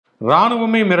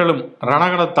ராணுவமே மிரளும்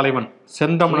ரணகன தலைவன்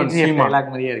செந்தமிழன் சீமான்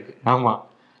மாதிரியே இருக்கு. ஆமா,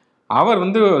 அவர்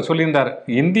வந்து சொல்லியிருந்தார்,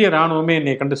 இந்திய ராணுவமே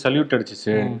என்னை கண்டு சல்யூட்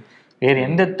அடிச்சிச்சு, வேற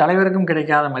எந்த தலைவருக்கும்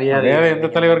கிடைக்காத மரியாதை, வேற எந்த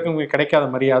தலைவருக்கும் கிடைக்காத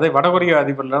மரியாதை வடகொரிய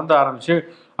அதிபர்ல இருந்து ஆரம்பிச்சு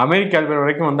அமெரிக்க அதிபர்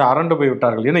வரைக்கும் வந்து அரண்டு போய்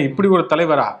விட்டார்கள். ஏன்னா இப்படி ஒரு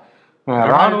தலைவரா,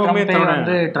 ராணுவமே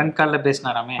வந்து ட்ரங்க் கால்ல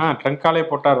பேசினாராமே, ட்ரங்க் காலே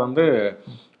போட்டார். வந்து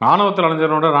ஆணவத்தில்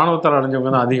அடைஞ்சவனோட ராணுவத்தில்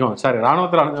அடைஞ்சவங்க தான் அதிகம்,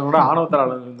 ராணுவத்தில் அடைஞ்சவங்களோட ஆணவத்தில்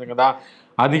அடைஞ்சவங்க தான்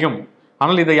அதிகம்.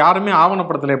 ஆனால் இதை யாருமே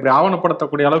ஆவணப்படுத்தலை. இப்படி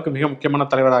ஆவணப்படுத்தக்கூடிய அளவுக்கு மிக முக்கியமான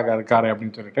தலைவராக இருக்காரு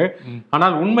அப்படின்னு சொல்லிட்டு.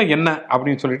 ஆனால் உண்மை என்ன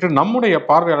அப்படின்னு சொல்லிட்டு நம்முடைய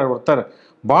பார்வையாளர் ஒருத்தர்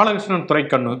பாலகிருஷ்ணன்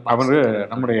துரைக்கண்ணு, அவரு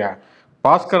நம்முடைய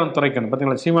பாஸ்கரன் துரைக்கண்ணு,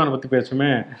 பார்த்தீங்களா, சீமானை பற்றி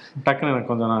பேசுமே டக்குன்னு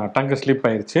எனக்கு கொஞ்சம் டங்கு ஸ்லிப்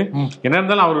ஆயிடுச்சு. என்ன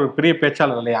இருந்தாலும் அவர் ஒரு பெரிய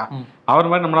பேச்சாளர் இல்லையா,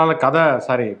 அவர் மாதிரி நம்மளால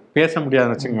பேச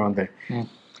முடியாதுன்னு வச்சுங்க. வந்து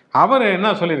அவர் என்ன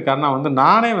சொல்லியிருக்காருன்னா, வந்து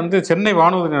நானே வந்து சென்னை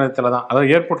வானூர்தி நிலையத்தில் தான், அதாவது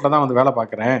ஏர்போர்ட்டில் தான் வந்து வேலை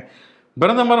பார்க்குறேன்.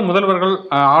 பிரதமர், முதல்வர்கள்,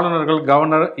 ஆளுநர்கள்,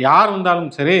 கவர்னர் யார் வந்தாலும்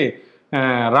சரி,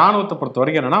 இராணுவத்தை பொறுத்த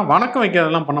வரைக்கும் என்னென்னா வணக்கம்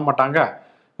வைக்கிறதெல்லாம் பண்ண மாட்டாங்க,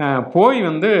 போய்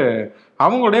வந்து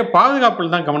அவங்களுடைய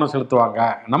பாதுகாப்பில் தான் கவனம் செலுத்துவாங்க.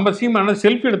 நம்ம சீமான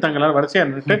செல்ஃபி எடுத்தாங்களா வரிசையாக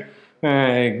நின்றுட்டு,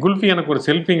 குல்ஃபி எனக்கு ஒரு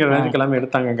செல்ஃபிங்கிற நேரத்துக்கு எல்லாமே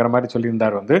எடுத்தாங்கிற மாதிரி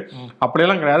சொல்லியிருந்தார். வந்து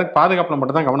அப்படியெல்லாம் கிடையாது, பாதுகாப்பில்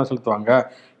மட்டும் தான் கவனம் செலுத்துவாங்க.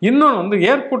 இன்னொன்று வந்து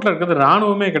ஏர்போர்ட்டில் இருக்கிறது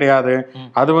ராணுவமே கிடையாது,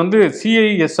 அது வந்து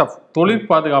CISF தொழில்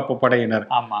பாதுகாப்பு படையினர்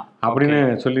அப்படின்னு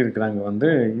சொல்லியிருக்கிறாங்க. வந்து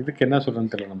இதுக்கு என்ன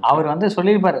சொல்றேன்னு தெரியல. அவர் வந்து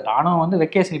சொல்லியிருப்பாரு, ராணுவம் வந்து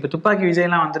வெக்கேஷன், இப்ப துப்பாக்கி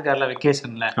விஜய்லாம் வந்திருக்காருல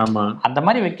வெக்கேஷன்ல, ஆமா அந்த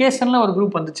மாதிரி வெக்கேஷன்ல ஒரு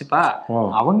குரூப் வந்துச்சுப்பா,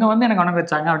 அவங்க வந்து எனக்கு வணக்கம்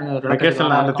வச்சாங்க அப்படின்னு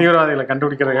வெக்கேஷன்ல அந்த தீவிரவாதிகளை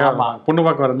கண்டுபிடிக்கிறதுக்காக பொண்ணு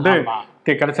பார்க்க வந்து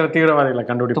கடைசியில தீவிரவாதிகளை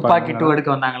கண்டுபிடிப்பாங்க, துப்பாக்கி டூ எடுக்க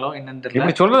வந்தாங்களோ என்னன்னு தெரியல.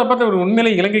 இப்படி சொல்றத பார்த்து ஒரு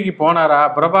உண்மையிலே இலங்கைக்கு போனாரா,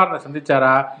 பிரபாரனை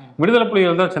சந்திச்சாரா, விடுதலை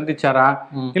புலிகள் தான் சந்திச்சாரா,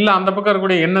 இல்ல அந்த பக்கம்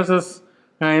இருக்கக்கூடிய NSS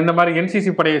இந்த மாதிரி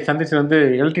NCC படையை சந்திச்சு வந்து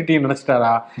LTT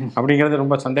நினைச்சிட்டாரா அப்படிங்கிறது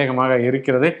ரொம்ப சந்தேகமாக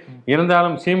இருக்கிறது.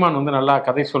 இருந்தாலும் சீமான் வந்து நல்லா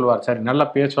கதை சொல்வார், சரி நல்லா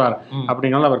பேசுவார்,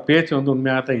 அப்படிங்கிறனால அவர் பேச்சு வந்து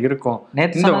உண்மையாகத்தான் இருக்கும்.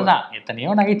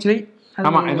 எத்தனையோ நகைச்சுவை.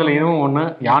 ஆமா, இதுல இதுவும் ஒண்ணு,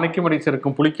 யானைக்கும்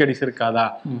அடிச்சிருக்கும் புலிக்கு அடிச்சிருக்காதா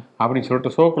அப்படின்னு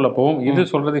சொல்லிட்டு ஷோக்குள்ள போவோம். இது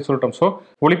சொல்றதை சொல்லட்டும் ஷோ.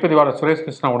 ஒளிப்பதிவாளர் சுரேஷ்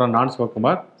கிருஷ்ணாவுடன் நான்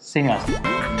சிவகுமார் சீனிவாசன்.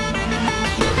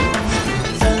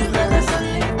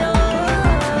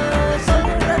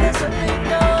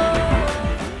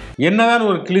 என்னதான்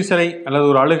ஒரு கிளிசலை அல்லது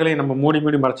ஒரு அழுகலை நம்ம மூடி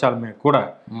மறைச்சாலுமே கூட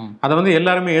அதை வந்து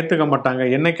எல்லாருமே ஏத்துக்க மாட்டாங்க,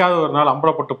 என்னைக்காவது ஒரு நாள்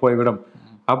அம்பலப்பட்டு போய்விடும்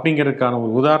அப்படிங்கிறதுக்கான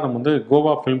ஒரு உதாரணம் வந்து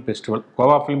Goa film festival.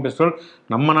 Goa film festival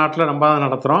நம்ம நாட்டில் நம்ம தான்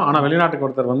நடத்துகிறோம், ஆனால் வெளிநாட்டுக்கு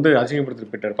ஒருத்தர் வந்து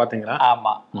அசிங்கப்படுத்திட்டு போயிட்டார், பார்த்தீங்களா?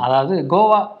 ஆமாம், அதாவது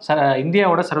கோவா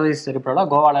இந்தியாவோட சர்வதேச திரைப்படம்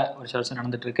கோவாவில் ஒரு வருஷம்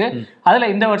நடந்துட்டு இருக்கு.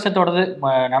 அதில் இந்த வருஷத்தோடது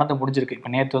நடந்து முடிஞ்சிருக்கு.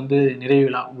 இப்போ நேற்று வந்து நிறைவு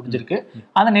விழா முடிஞ்சிருக்கு.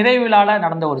 அந்த நிறைவு விழாவில்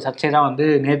நடந்த ஒரு சர்ச்சை தான் வந்து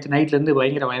நேற்று நைட்லேருந்து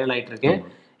பயங்கர வைரல் ஆகிட்டு இருக்கு.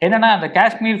 என்னன்னா, அந்த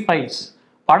காஷ்மீர் ஃபைல்ஸ்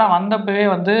படம் வந்தப்பவே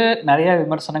வந்து நிறைய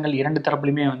விமர்சனங்கள் இரண்டு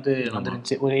தரப்புலையுமே வந்து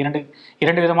வந்துருந்துச்சு. ஒரு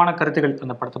இரண்டு விதமான கருத்துக்கள்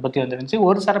அந்த படத்தை பற்றி வந்துருந்துச்சு.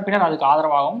 ஒரு தரப்பினர் அதுக்கு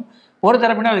ஆதரவாகவும் ஒரு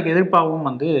தரப்பினர் அதுக்கு எதிர்ப்பாகவும்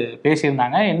வந்து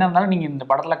பேசியிருந்தாங்க. என்ன இருந்தாலும் நீங்கள் இந்த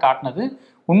படத்தில் காட்டினது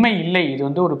உண்மை இல்லை, இது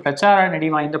வந்து ஒரு பிரச்சார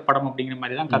நெடி வாய்ந்த படம் அப்படிங்கிற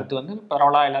மாதிரி தான் கருத்து வந்து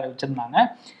பரவலாக எல்லாரும் வச்சுருந்தாங்க.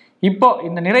 இப்போ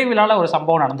இந்த நிறைவிழாவில் ஒரு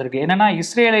சம்பவம் நடந்திருக்கு. என்னென்னா,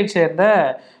 இஸ்ரேலை சேர்ந்த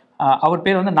அவர்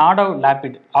பேர் வந்து நாடவ்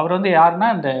லாபிட். அவர் வந்து யாருன்னா,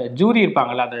 இந்த ஜூரி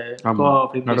இருப்பாங்கல்ல, அந்த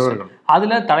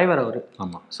அதுல தலைவர் அவர்.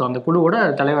 ஆமா, ஸோ அந்த குழுவோட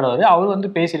தலைவர் அவர் வந்து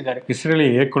பேசியிருக்காரு. இஸ்ரேலிய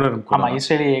இயக்குனரும். ஆமா,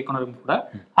 இஸ்ரேலிய இயக்குனரும் கூட.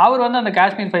 அவர் வந்து அந்த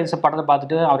காஷ்மீர் ஃபைல்ஸ் படத்தை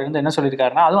பார்த்துட்டு அவர் வந்து என்ன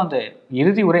சொல்லியிருக்காருன்னா, அதுவும் அந்த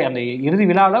இறுதி உரை, அந்த இறுதி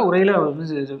விழாவில் உரையில அவர்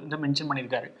வந்து மென்ஷன்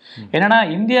பண்ணியிருக்காரு. என்னன்னா,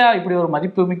 இந்தியா இப்படி ஒரு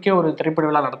மதிப்புமிக்க ஒரு திரைப்பட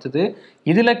விழா நடத்துது,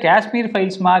 இதுல காஷ்மீர்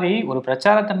ஃபைல்ஸ் மாதிரி ஒரு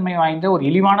பிரச்சாரத்தன்மை வாய்ந்த ஒரு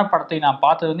இழிவான படத்தை நான்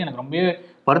பார்த்தது வந்து எனக்கு ரொம்பவே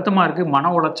வருத்தமா இருக்கு, மன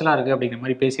உளைச்சலா இருக்கு அப்படிங்கிற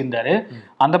மாதிரி பேசியிருந்தாரு.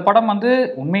 அந்த படம் வந்து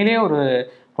உண்மையிலேயே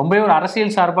ரொம்பவே ஒரு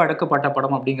அரசியல் சார்பா எடுக்கப்பட்ட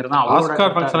படம் அப்படிங்கிறது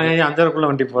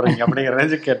வண்டி போறீங்க அப்படிங்கிற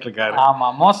ரேஞ்சுக்கு கேட்டிருக்காரு. ஆமா,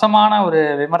 மோசமான ஒரு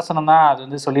விமர்சனம் தான் அது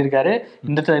வந்து சொல்லியிருக்காரு.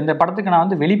 இந்த படத்துக்கு நான்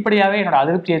வந்து வெளிப்படையாவே என்னோட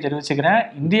அதிருப்தியை தெரிவிச்சுக்கிறேன்.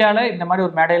 இந்தியால இந்த மாதிரி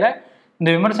ஒரு மேடையில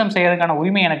இந்த விமர்சனம் செய்யறதுக்கான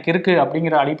உரிமை எனக்கு இருக்கு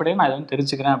அப்படிங்கிற அடிப்படையில் நான் வந்து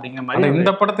தெரிஞ்சுக்கிறேன் அப்படிங்கிற மாதிரி.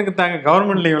 இந்த படத்துக்கு தாங்க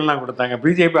கவர்மெண்ட் லீவ் எல்லாம் கொடுத்தாங்க.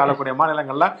 பிஜேபி ஆளக்கூடிய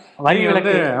மாநிலங்கள்ல வரி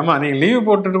விலக்கு. ஆமா, நீங்க லீவ்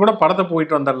போட்டுட்டு கூட படத்தை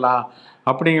போயிட்டு வந்துடலாம்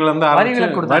அப்படிங்கிற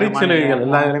வரிச்சலுகைகள்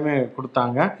எல்லா இதுலையுமே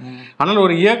கொடுத்தாங்க. ஆனால்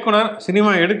ஒரு இயக்குனர்,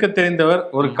 சினிமா எடுக்க தெரிந்தவர்,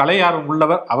 ஒரு கலை ஆர்வம்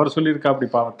உள்ளவர், அவர் சொல்லியிருக்கா அப்படி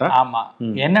பாவத்தை. ஆமா,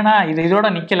 என்னன்னா இதோட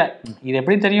நிக்கல, இது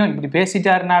எப்படி தெரியும், இப்படி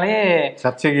பேசிட்டாருனாலே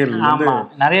சர்ச்சைகள்.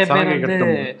 நிறைய பேர் வந்து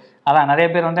நிறைய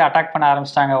பேர் வந்து அட்டாக் பண்ண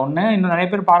ஆரம்பிச்சிட்டாங்க. இன்னும் நிறைய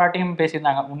பேர் பாராட்டியும்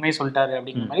பேசியிருந்தாங்க, உண்மையை சொல்லிட்டாரு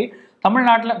அப்படிங்கிற மாதிரி.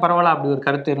 தமிழ்நாட்டில் பரவாயில்ல அப்படி ஒரு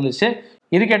கருத்து இருந்துச்சு.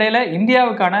 இதுக்கிடையில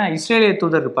இந்தியாவுக்கான இஸ்ரேலிய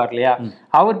தூதர் இருப்பார் இல்லையா,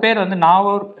 அவர் பேர் வந்து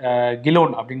நாவோர்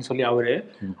கிலோன் அப்படின்னு சொல்லி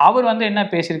அவர் வந்து என்ன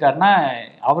பேசியிருக்காருன்னா,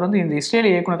 அவர் வந்து இந்த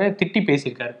இஸ்ரேலிய இயக்குனரை திட்டி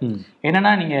பேசியிருக்காரு.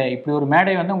 என்னன்னா, நீங்க இப்படி ஒரு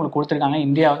மேடை வந்து உங்களுக்கு கொடுத்துருக்காங்க,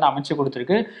 இந்தியா வந்து அமைச்சு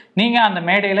கொடுத்துருக்கு, நீங்க அந்த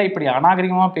மேடையில இப்படி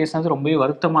அநாகரிகமா பேசுனது ரொம்பவே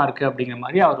வருத்தமா இருக்கு அப்படிங்கிற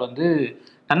மாதிரி அவர் வந்து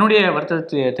தன்னுடைய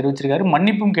வருத்தத்தை தெரிவிச்சிருக்காரு,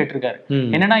 மன்னிப்பும் கேட்டிருக்காரு.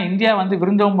 என்னன்னா, இந்தியா வந்து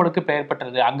விருந்தோம்பலுக்கு பெயர்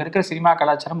பெற்றது, அங்க இருக்கிற சினிமா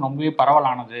கலாச்சாரம் ரொம்பவே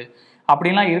பரவலானது,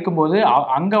 அப்படிலாம் இருக்கும்போது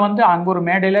அங்க வந்து அங்க ஒரு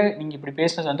மேடையில நீங்க இப்படி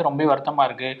பேசுறது வந்து ரொம்ப வருத்தமா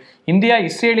இருக்கு. இந்தியா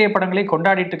இஸ்ரேலிய படங்களை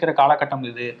கொண்டாடிட்டு இருக்கிற காலகட்டம்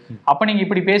இது. அப்ப நீங்க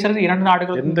இப்படி பேசுறது 2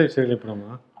 நாடுகள் எந்த இஸ்ரேலிய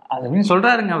படமா அப்படின்னு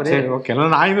சொல்றாருங்க அவரு. ஓகே,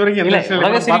 நான் இது வரைக்கும்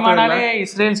உலக சினிமானாலே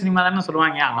இஸ்ரேல் சினிமா தானே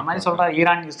சொல்லுவாங்க, அந்த மாதிரி சொல்றாரு.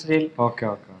 Iran Israel. Okay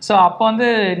okay. So அப்போ வந்து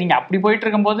நீங்க அப்படி போயிட்டு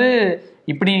இருக்கும்போது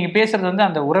இப்படி நீங்க பேசுறது வந்து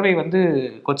அந்த உறவை வந்து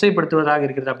கொச்சைப்படுத்துவதாக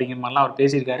இருக்கிறது அப்படிங்கிற மாதிரிலாம் அவர்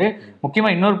பேசியிருக்காரு. முக்கியமா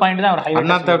இன்னொரு பாயிண்ட் தான் அவர்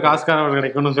ஹைலைட், ஆஸ்கார் அவர்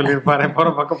கிடைக்கும்னு சொல்லியிருப்பாரு.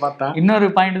 போற பக்கம் பார்த்தா இன்னொரு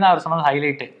பாயிண்ட் தான் அவர் சொன்னது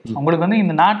ஹைலைட். உங்களுக்கு வந்து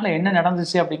இந்த நாட்டுல என்ன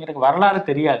நடந்துச்சு அப்படிங்கிறது வரலாறு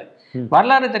தெரியாது.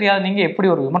 வரலாறு தெரியாத நீங்க எப்படி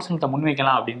ஒரு விமர்சனத்தை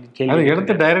முன்வைக்கலாம் அப்படின்னு கேள்வி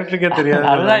எடுத்து டைரக்டருக்கே தெரியாது.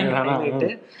 அதுதான் ஹைலைட்.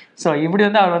 ஸோ இப்படி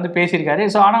வந்து அவர் வந்து பேசியிருக்காரு.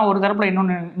 ஸோ ஆனா ஒரு தரப்புல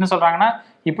இன்னொன்னு என்ன சொல்றாங்கன்னா,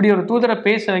 இப்படி ஒரு தூதரை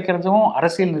பேச வைக்கிறதும்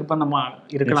அரசியல் நிர்பந்தமா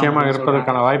நிச்சயமாக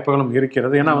இருப்பதற்கான வாய்ப்புகளும்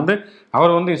இருக்கிறது. ஏன்னா வந்து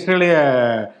அவர் வந்து இஸ்ரேலிய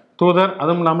தூதர்,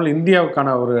 அதுவும் இல்லாமல்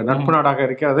இந்தியாவுக்கான ஒரு நட்பு நாடாக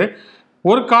இருக்கிறது.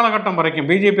 ஒரு காலகட்டம் வரைக்கும்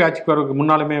பிஜேபி ஆட்சிக்கு வருவதற்கு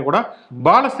முன்னாலுமே கூட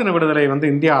பாலஸ்தீன விடுதலை வந்து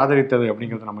இந்தியா ஆதரித்தது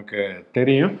அப்படிங்கிறது நமக்கு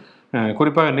தெரியும்.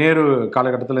 குறிப்பாக நேரு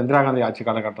காலகட்டத்தில், இந்திரா காந்தி ஆட்சி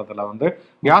காலகட்டத்தில் வந்து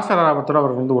யாசர் அரபாத்தோடு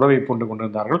அவர்கள் வந்து உறவை பூண்டு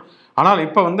கொண்டிருந்தார்கள். ஆனால்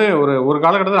இப்போ வந்து ஒரு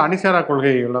காலகட்டத்தில் அணிசேரா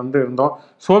கொள்கைகள் வந்து இருந்தோம்.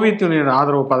 சோவியத் யூனியன்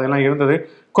ஆதரவு பாதையெல்லாம் இருந்தது.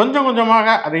 கொஞ்சம்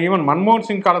கொஞ்சமாக அது ஈவன் மன்மோகன்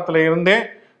சிங் காலத்தில் இருந்தே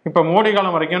இப்போ மோடி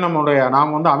காலம் வரைக்கும்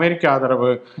நாம் வந்து அமெரிக்க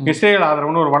ஆதரவு, இஸ்ரேல்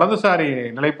ஆதரவுன்னு ஒரு வலதுசாரி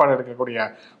நிலைப்பாடு எடுக்கக்கூடிய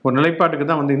ஒரு நிலைப்பாட்டுக்கு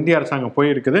தான் வந்து இந்திய அரசாங்கம்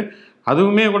போயிருக்குது.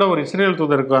 அதுவுமே கூட ஒரு இஸ்ரேல்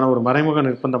தூதருக்கான ஒரு மறைமுக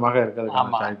நிர்பந்தமாக இருக்கிறது.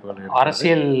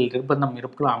 அரசியல் நிர்பந்தம்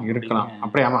இருக்கலாம்.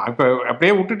 அப்படியே ஆமா. இப்போ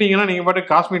அப்படியே விட்டுட்டீங்கன்னா நீங்க பாட்டு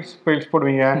காஷ்மீர் ஃபைல்ஸ்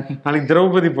போடுவீங்க, நாளைக்கு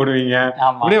திரௌபதி போடுவீங்க,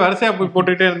 அப்படியே வரிசையா போய்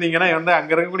போட்டுக்கிட்டே இருந்தீங்கன்னா வந்து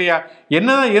அங்க இருக்கக்கூடிய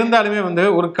என்னதான் இருந்தாலுமே வந்து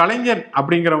ஒரு கலைஞர்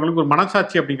அப்படிங்கிறவங்களுக்கு ஒரு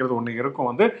மனசாட்சி அப்படிங்கிறது ஒண்ணு இருக்கும்.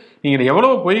 வந்து நீங்க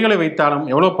எவ்வளவு பொய்களை வைத்தாலும்,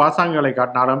 எவ்வளவு பாசாங்களை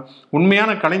காட்டினாலும்,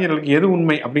 உண்மையான கலைஞர்களுக்கு எது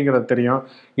உண்மை அப்படிங்கிறது தெரியும்,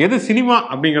 எது சினிமா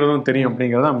அப்படிங்கிறதும் தெரியும்.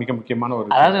 அப்படிங்கிறது மிக முக்கியமான ஒரு,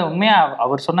 அதாவது உண்மையா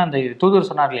அவர் சொன்ன அந்த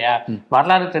தூதர் சொன்னார் இல்லையா,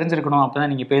 வரலாறு தெரிஞ்சிருக்கணும்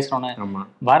அப்பதான் நீங்க பேசணும்னு.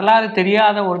 வரலாறு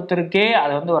தெரியாத ஒருத்தருக்கே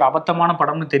அது வந்து ஒரு அபத்தமான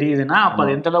படம்னு தெரியுதுன்னா அப்ப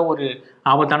அது எந்த அளவு ஒரு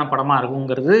ஆபத்தான படமா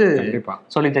இருக்குங்கிறது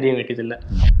சொல்லி தெரிய வேண்டியது இல்லை.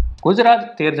 குஜராத்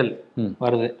தேர்தல்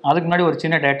வருது. அதுக்கு முன்னாடி ஒரு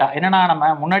சின்ன டேட்டா என்னன்னா, நம்ம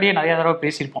முன்னாடியே நிறைய தடவை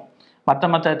பேசியிருப்போம்.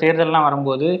 மற்ற தேர்தல்லாம்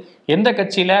வரும்போது எந்த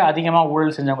கட்சியில அதிகமா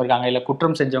ஊழல் செஞ்சவங்க இருக்காங்க, இல்ல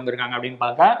குற்றம் செஞ்சவங்க இருக்காங்க அப்படின்னு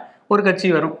பார்த்தா ஒரு கட்சி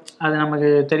வரும். அது நமக்கு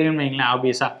தெரியும் வைங்களேன்,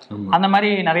 ஆப்வியஸா. அந்த மாதிரி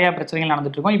நிறைய பிரச்சனைகள்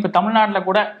நடந்துட்டு இருக்கும். இப்ப தமிழ்நாட்டுல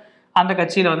கூட அந்த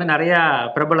கட்சியில வந்து நிறைய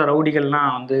பிரபல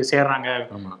ரவுடிகள்லாம் வந்து சேர்றாங்க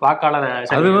வாக்காளர்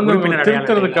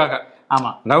திருத்தறதுக்காக. ஆமா,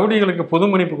 ரவுடிகளுக்கு பொது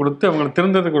மன்னிப்பு கொடுத்து அவங்களுக்கு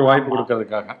திருந்ததுக்கு ஒரு வாய்ப்பு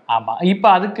கொடுக்கறதுக்காக. ஆமா, இப்ப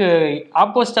அதுக்கு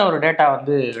ஆப்போசிட்டா ஒரு டேட்டா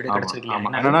வந்து கிடைச்சிருக்கலாம்.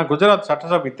 என்னன்னா, குஜராத்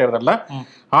சட்டசபை தேர்தலில்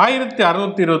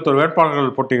 1621 வேட்பாளர்கள்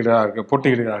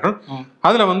போட்டியிடுகிறார்கள்.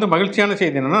 அதுல வந்து மகிழ்ச்சியான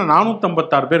செய்தி என்னன்னா,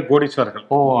 456 பேர் கோடீஸ்வரர்கள்.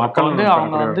 மக்கள் வந்து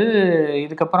அவங்க வந்து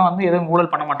இதுக்கப்புறம் வந்து எதுவும்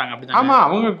ஊழல் பண்ண மாட்டாங்க அப்படி. ஆமா,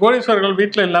 அவங்க கோடீஸ்வரர்கள்,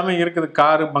 வீட்டுல எல்லாமே இருக்குது,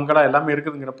 காரு பங்களா எல்லாமே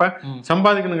இருக்குதுங்கிறப்ப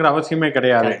சம்பாதிக்கணுங்கிற அவசியமே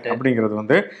கிடையாது அப்படிங்கிறது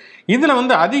வந்து. இதுல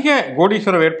வந்து அதிக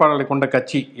கோடீஸ்வர வேட்பாளர்களை கொண்ட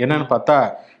கட்சி என்னன்னு பார்த்தா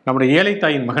நம்முடைய ஏழை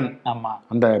தாயின் மகன்.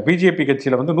 அந்த பிஜேபி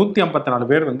கட்சியில வந்து 154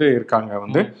 பேர் வந்து இருக்காங்க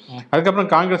வந்து. அதுக்கப்புறம்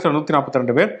காங்கிரஸ்ல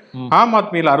 142 பேர், ஆம்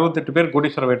ஆத்மியில 68 பேர்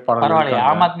கோடீஸ்வர வேட்பாளர்கள்.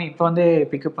 ஆம் ஆத்மி இப்ப வந்து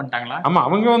பிக்கப் பண்ணிட்டாங்களா? ஆமா,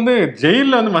 அவங்க வந்து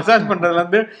ஜெயில வந்து மசாஜ் பண்றதுல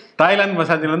இருந்து, தாய்லாந்து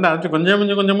மசாஜ்ல இருந்து அழைச்சு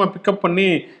கொஞ்சமா பிக்கப் பண்ணி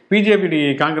பிஜேபி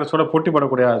காங்கிரஸோட போட்டி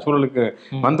போடக்கூடிய சூழலுக்கு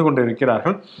வந்து கொண்டு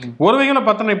இருக்கிறார்கள். ஒரு வகையில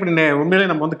பார்த்தோன்னா இப்படி உண்மையிலே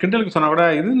நம்ம வந்து கிண்டலுக்கு சொன்னா கூட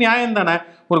இது நியாயம் தானே.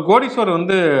 ஒரு கோடீஸ்வரர்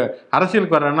வந்து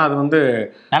அரசியலுக்கு வர்றேன்னா அது வந்து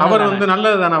அவர் வந்து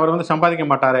நல்லது தானே, அவர் வந்து சம்பாதிக்க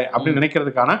மாட்டாரு அப்படின்னு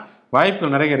நினைக்கிறதுக்கான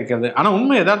வாய்ப்புகள் நிறைய இருக்கிறது. ஆனா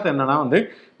உண்மை யதார்த்தம் என்னன்னா வந்து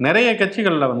நிறைய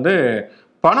கட்சிகள்ல வந்து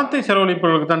பணத்தை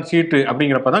செலவழிப்பவர்களுக்கு தான் சீட்டு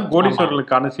அப்படிங்கிறப்பதான்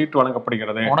கோடீஸ்வரர்களுக்கான சீட்டு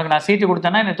வழங்கப்படுகிறது. உனக்கு நான் சீட்டு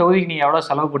கொடுத்தேன்னா இந்த தொகுதிக்கு நீ எவ்வளவு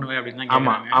செலவு பண்ணுவேன் அப்படின்னு.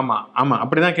 ஆமா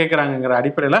அப்படிதான் கேட்கறாங்கிற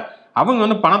அடிப்படையில அவங்க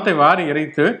வந்து பணத்தை வாரி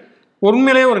இறைத்து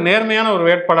உண்மையிலேயே ஒரு நேர்மையான ஒரு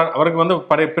வேட்பாளர், அவருக்கு வந்து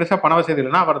பெருசா பண வசதி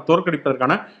இல்லைன்னா அவரை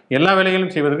தோற்கடிப்பதற்கான எல்லா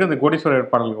வேலைகளும் செய்வதற்கு இந்த கோடீஸ்வர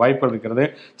வேட்பாளர்களுக்கு வாய்ப்புகள் இருக்கிறது.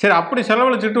 சரி, அப்படி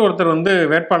செலவழிச்சுட்டு ஒருத்தர் வந்து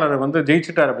வேட்பாளரை வந்து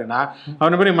ஜெயிச்சுட்டார் அப்படின்னா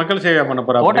அவனை பெரிய மக்கள் சேவை பண்ண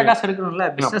போறாரு.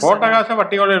 போட்ட காசை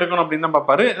வட்டியோட எடுக்கணும் அப்படின்னு தான்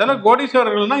பார்ப்பாரு. இதெல்லாம்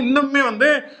கோடீஸ்வரர்கள்னா இன்னுமே வந்து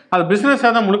அது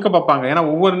பிசினஸா தான் முழுக்க பார்ப்பாங்க. ஏன்னா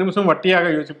ஒவ்வொரு நிமிஷமும்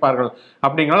வட்டியாக யோசிப்பார்கள்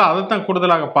அப்படிங்கிறத அதைத்தான்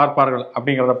கூடுதலாக பார்ப்பார்கள்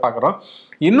அப்படிங்கிறத பார்க்குறோம்.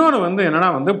 இன்னொன்று வந்து என்னன்னா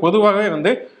வந்து பொதுவாகவே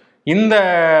வந்து இந்த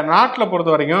நாட்டில் பொறுத்த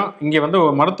வரைக்கும் இங்கே வந்து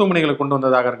மருத்துவமனைகளை கொண்டு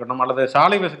வந்ததாக இருக்கட்டும், அல்லது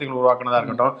சாலை வசதிகள் உருவாக்குனதாக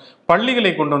இருக்கட்டும்,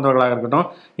 பள்ளிகளை கொண்டு வந்தவர்களாக இருக்கட்டும்,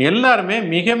 எல்லாருமே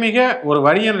மிக மிக ஒரு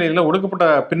வறிய நிலையில் ஒடுக்கப்பட்ட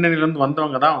பின்னணியிலிருந்து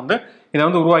வந்தவங்க தான் வந்து இதை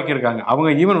வந்து உருவாக்கியிருக்காங்க.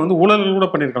 அவங்க ஈவன் வந்து ஊழல்கள் கூட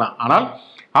பண்ணியிருக்கலாம். ஆனால்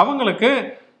அவங்களுக்கு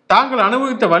தாங்கள்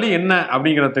அனுபவித்த வழி என்ன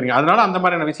அப்படிங்கிறது தெரியும். அதனால அந்த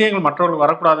மாதிரியான விஷயங்கள் மற்றவர்கள்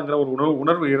வரக்கூடாதுங்கிற ஒரு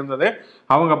உணர்வு இருந்தது.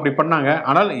 அவங்க அப்படி பண்ணாங்க.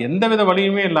 ஆனால் எந்தவித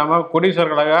வழியுமே இல்லாமல்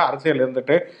கோடீஸ்வரர்களாக அரசியல்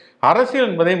இருந்துட்டு அரசியல்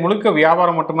என்பதை முழுக்க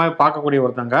வியாபாரம் மட்டுமே பார்க்கக்கூடிய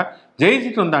ஒருத்தங்க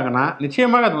ஜெயிச்சுட்டு வந்தாங்கன்னா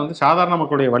நிச்சயமாக அது வந்து சாதாரண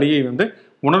மக்களுடைய வழியை வந்து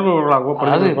உணர்வுகளாகவோ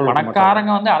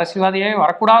பணக்காரங்க வந்து அரசியல்வாதியே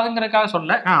வரக்கூடாதுங்கிறதுக்காக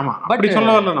சொல்ல. ஆமா, அப்படி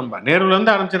சொல்ல வரல. நம்ம நேருல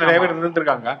இருந்து ஆரம்பிச்சு நிறைய பேர்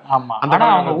இருந்திருக்காங்க.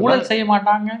 அவங்க ஊழல் செய்ய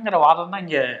மாட்டாங்கிற வாதம் தான்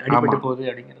இங்க அடிபட்டு போகுது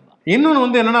அப்படிங்கிறது. இன்னொன்னு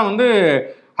வந்து என்னன்னா வந்து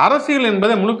அரசியல்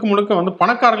என்பதை முழுக்க முழுக்க வந்து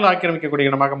பணக்காரர்கள் ஆக்கிரமிக்கக்கூடிய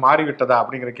இடமாக மாறிவிட்டதா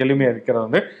அப்படிங்கிற கேள்வியே இருக்கிறது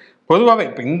வந்து பொதுவாகவே.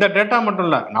 இப்போ இந்த டேட்டா மட்டும்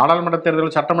இல்லை, நாடாளுமன்ற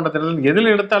தேர்தல், சட்டமன்ற தேர்தல்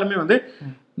எதில் எடுத்தாலுமே வந்து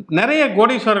நிறைய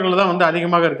கோடீஸ்வரர்கள் தான் வந்து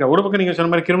அதிகமாக இருக்கு. ஒரு பக்கம் நீங்க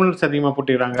சொன்ன மாதிரி கிரிமினல்ஸ் அதிகமாக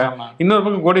போட்டிடுறாங்க, இன்னொரு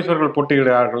பக்கம் கோடீஸ்வரர்கள்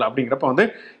போட்டியிடுறார்கள். அப்படிங்கிறப்ப வந்து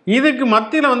இதுக்கு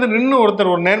மத்தியில் வந்து நின்று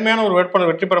ஒருத்தர் ஒரு நேர்மையான ஒரு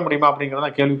வேட்பாளர் வெற்றி பெற முடியுமா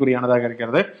அப்படிங்கிறத கேள்விக்குறியானதாக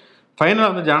இருக்கிறது.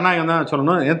 ஃபைனலாக வந்து ஜனநாயகம் தான்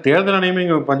சொல்லணும். ஏன் தேர்தல் ஆணையமே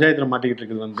இங்கே பஞ்சாயத்தில் மாட்டிக்கிட்டு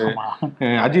இருக்குது வந்து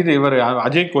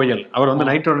அஜய் கோயல் அவர் வந்து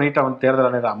நைட்டாக வந்து தேர்தல்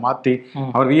ஆணையரை மாற்றி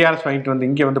அவர் விஆர்எஸ் வாங்கிட்டு வந்து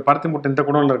இங்கே வந்து பருத்தி முட்டை இந்த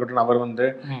குடம்ல இருக்கட்டும் அவர் வந்து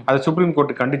அதை சுப்ரீம்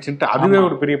கோர்ட்டு கண்டிச்சுட்டு அதுவே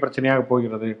ஒரு பெரிய பிரச்சனையாக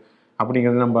போகிறது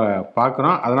அப்படிங்கிறது நம்ம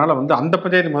பார்க்குறோம். அதனால வந்து அந்த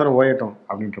பஞ்சாயத்து முதல்ல ஓயட்டும்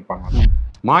அப்படின்ட்டு இருப்பாங்க.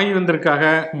 மாயி வந்திருக்காக,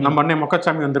 நம்ம அண்ணன்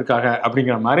மொக்கச்சாமி வந்திருக்காக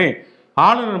அப்படிங்கிற மாதிரி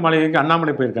ஆளுநர் மாளிகைக்கு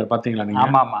அண்ணாமலை போயிருக்காரு பாத்தீங்களா நீங்க?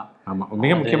 ஆமா,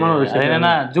 மிக முக்கியமான ஒரு விஷயம்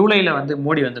என்னன்னா ஜூலைல வந்து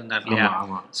மோடி வந்திருந்தார் இல்லையா?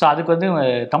 சோ அதுக்கு வந்து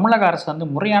தமிழக அரசு வந்து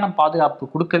முறையான பாதுகாப்பு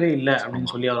கொடுக்கவே இல்லை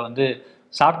அப்படின்னு சொல்லி அவர் வந்து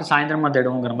சாப்பிட்டு சாயந்தரமா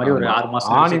தேடுவோங்கிற மாதிரி ஒரு 6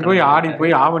 மாசம் ஆடி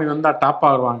போய் ஆவணி வந்தா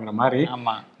டாப்பா வருவாங்கிற மாதிரி.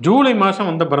 ஜூலை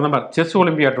மாசம் வந்து பிரதமர் செஸ்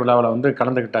ஒலிம்பியாட் விழாவில் வந்து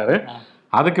கலந்துக்கிட்டாரு.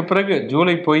 அதுக்கு பிறகு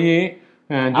ஜூலை போய்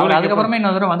அதுக்கப்புறமே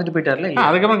இன்னொரு தடவை வந்துட்டு போயிட்டார்ல.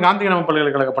 அதுக்கப்புறம் காந்திகிராம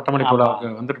பல்கலைக்கழக பட்டமளிப்பு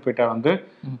விழாவுக்கு வந்துட்டு போயிட்டார். வந்து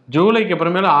ஜூலைக்கு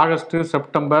அப்புறமேல ஆகஸ்ட்,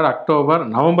 செப்டம்பர், அக்டோபர்,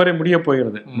 நவம்பரே முடிய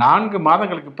போகிறது. 4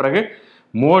 மாதங்களுக்கு பிறகு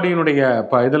மோடியினுடைய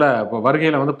இதுல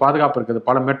வருகையில வந்து பாதுகாப்பு இருக்குது.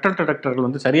 பல மெட்டல் டிடெக்டர்கள்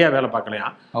வந்து சரியா வேலை பார்க்கலையா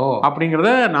அப்படிங்கறத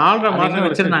 4.5 மாசம்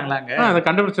வச்சிருந்தாங்களாங்க. அதை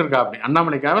கண்டுபிடிச்சிருக்கா அப்படி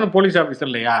அண்ணாமலைக்காக போலீஸ் ஆபீசர்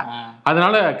இல்லையா,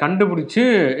 அதனால கண்டுபிடிச்சு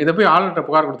இதை போய் ஆளுநர்கிட்ட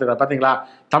புகார் கொடுத்துருக்காரு. பாத்தீங்களா,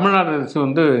 தமிழ்நாடு அரசு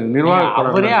வந்து நிர்வாக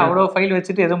அவ்வளவு ஃபைல்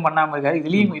வச்சுட்டு எதுவும் பண்ணாம இருக்காரு.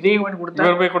 இதுலயும் இதையும்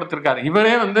இவர் போய் கொடுத்திருக்காரு.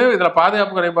 இவரே வந்து இதுல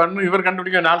பாதுகாப்பு குறைபாடுன்னு இவர்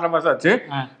கண்டுபிடிக்க 4.5 மாசம் ஆச்சு.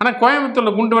 ஆனா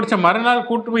கோயம்புத்தூர்ல குண்டு வடிச்ச மறுநாள்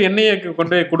கூட்டு போய் எண்ணெயை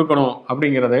கொண்டு போய் கொடுக்கணும்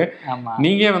அப்படிங்கிறது.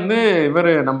 நீங்க வந்து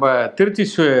இவர் நம்ம திருச்சி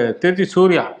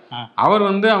சூர்யா அவர்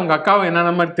வந்து அவங்க அக்காவை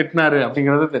என்னென்ன மாதிரி திட்டினாரு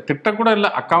அப்படிங்கிறது திட்டக்கூட இல்லை.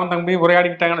 அக்காவும் தம்பியும்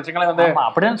உரையாடிக்கிட்டாங்கன்னு வச்சுக்கலாம். வந்து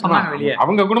அப்படிதான் சொன்னாங்க.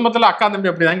 அவங்க குடும்பத்துல அக்கா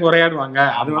தம்பி அப்படிதாங்க உரையாடுவாங்க,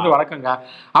 அது வந்து வழக்கங்க.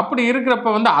 அப்படி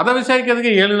இருக்கிறப்ப வந்து அதை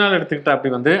விசாரிக்கிறதுக்கு 7 நாள் எடுத்துக்கிட்டா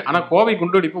அப்படி வந்து. ஆனா கோவை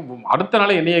குண்டுவெடிப்பு அடுத்த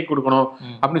நாள் எண்ணெயை கொடுக்கணும்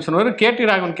அப்படின்னு சொன்னவர். கேடி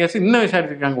ராகவன் கேஸ் இன்னும்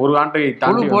விசாரிச்சிருக்காங்க. 1 ஆண்டை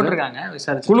தாண்டி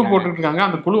குழு போட்டுட்டு இருக்காங்க.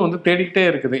 அந்த குழு வந்து தேடிக்கிட்டே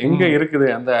இருக்குது எங்க இருக்குது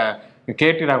அந்த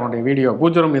கேடி ராகவனுடைய வீடியோ.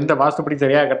 பூஜரும் எந்த வாஸ்துப்படி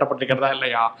சரியாக கட்டப்பட்டிருக்கிறதா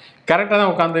இல்லையா, கரெக்டாக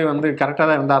தான் உட்காந்து வந்து கரெக்டாக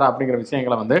தான் இருந்தாரா அப்படிங்கிற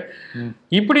விஷயங்களை வந்து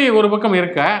இப்படி ஒரு பக்கம்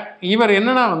இருக்க, இவர்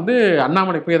என்னன்னா வந்து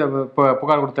அண்ணாமலை போய் அதை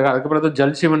புகார் கொடுத்தாரு. அதுக்கப்புறம்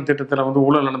ஜல்ஜீவன் திட்டத்தில் வந்து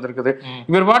ஊழல் நடந்திருக்குது.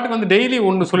 இவர் பாட்டுக்கு வந்து டெய்லி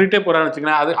ஒன்று சொல்லிட்டே போறான்னு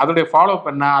வச்சுக்கலாம். அதோடைய ஃபாலோ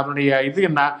அப் என்ன, அதனுடைய இது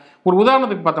என்ன. ஒரு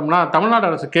உதாரணத்துக்கு பார்த்தோம்னா தமிழ்நாடு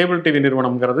அரசு கேபிள் டிவி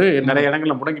நிறுவனம்ங்கிறது நிறைய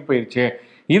இடங்கள்ல முடங்கி போயிடுச்சு.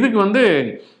 இதுக்கு வந்து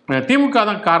திமுக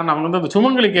தான் காரணம். அவங்க வந்து அந்த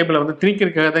சுமங்கலி கேபிளை வந்து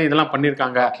திணிக்கிறதுக்காக தான் இதெல்லாம்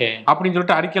பண்ணியிருக்காங்க அப்படின்னு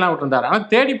சொல்லிட்டு அறிக்கையெல்லாம் விட்டுருந்தாரு. ஆனால்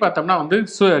தேடி பார்த்தோம்னா வந்து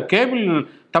கேபிள்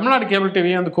தமிழ்நாடு கேபிள்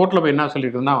டிவியை வந்து கோர்ட்டில் போய் என்ன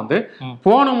சொல்லியிருக்குன்னா வந்து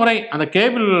போன முறை அந்த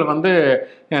கேபிள் வந்து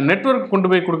நெட்வொர்க் கொண்டு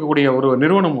போய் கொடுக்கக்கூடிய ஒரு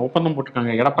நிறுவனம் ஒப்பந்தம்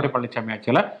போட்டிருக்காங்க எடப்பாடி பழனிசாமி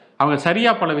ஆட்சியில். அவங்க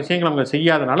சரியா பல விஷயங்கள் அவங்க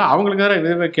செய்யாதனால அவங்களுக்கு தான்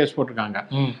இதுவே கேஸ் போட்டிருக்காங்க.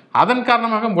 அதன்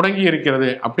காரணமாக முடங்கி இருக்கிறது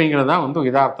அப்படிங்கிறது தான் வந்து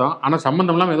இதார்த்தம். ஆனால்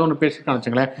சம்பந்தம் இல்லாமல் ஏதோ ஒன்று பேசிருக்கான்னு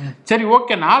வச்சுங்களேன். சரி,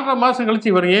 ஓகே, 4.5 மாசம்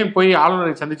கழிச்சு இவர் ஏன் போய்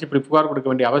ஆளுநரை சந்திச்சு இப்படி புகார் கொடுக்க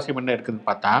வேண்டிய அவசியம் என்ன இருக்குதுன்னு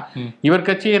பார்த்தா இவர்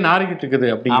கட்சியே நாரிக்கிட்டு இருக்குது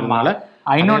அப்படிங்கிறதுனால.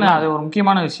 இன்னொன்னு அது ஒரு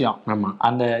முக்கியமான விஷயம். ஆமா,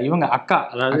 அந்த இவங்க அக்கா,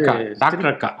 அதாவது டாக்டர்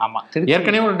அக்கா. ஆமா,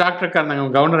 ஏற்கனவே ஒரு டாக்டர் அக்கா இருந்தாங்க,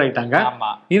 கவர்னர் ஆயிட்டாங்க.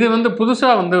 இது வந்து புதுசா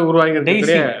வந்து உருவாகி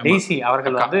டெய்சி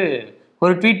அவர்கள் வந்து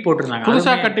ஒரு ட்வீட் போட்டிருந்தாங்க.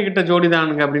 புதுசா கட்டிக்கிட்ட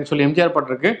ஜோடிதானுங்க அப்படின்னு சொல்லி எம்ஜிஆர்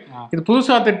பட்டிருக்கு. இது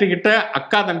புதுசா திட்டிக்கிட்ட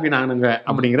அக்கா தம்பி நானுங்க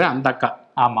அப்படிங்கிற அந்த அக்கா.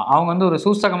 ஆமா, அவங்க வந்து ஒரு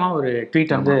சூசகமா ஒரு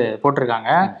ட்வீட் வந்து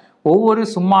போட்டிருக்காங்க. ஒவ்வொரு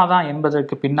சும்மாதான்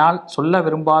என்பதற்கு பின்னால் சொல்ல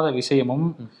விரும்பாத விஷயமும்,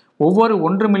 ஒவ்வொரு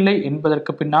ஒன்றுமில்லை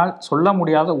என்பதற்கு பின்னால் சொல்ல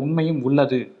முடியாத உண்மையும்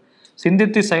உள்ளது.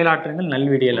 சிந்தித்து செயலாற்றுங்கள்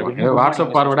நல்விடியல் அப்படின்னு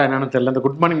வாட்ஸ்அப் பார்வைடா என்னன்னு தெரியல. இந்த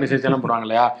குட் மார்னிங் மெசேஜ் எல்லாம் போடுவாங்க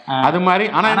இல்லையா, அது மாதிரி.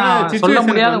 ஆனா சொல்ல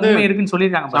முடியாத உண்மை இருக்குன்னு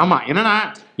சொல்லியிருக்காங்க. ஆமா, என்னன்னா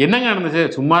என்னங்க நடந்துச்சு,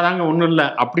 சும்மாதாங்க ஒண்ணும் இல்லை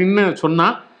அப்படின்னு சொன்னா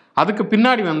அதுக்கு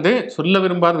பின்னாடி வந்து சொல்ல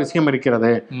விரும்பாத விஷயம்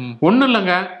இருக்கிறது. ஒண்ணும்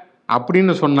இல்லைங்க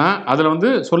அப்படின்னு சொன்னா அதுல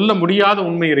வந்து சொல்ல முடியாத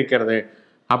உண்மை இருக்கிறது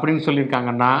அப்படின்னு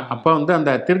சொல்லியிருக்காங்கன்னா, அப்ப வந்து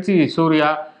அந்த திருச்சி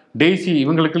சூர்யா டெய்சி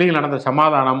இவங்களுக்குள்ளேயும் நடந்த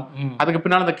சமாதானம், அதுக்கு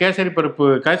பின்னால் அந்த கேசரி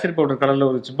பவுடர் கடல்ல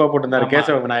ஒரு சிப்பா போட்டிருந்தாரு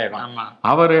கேசவ விநாயகம்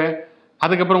அவரு,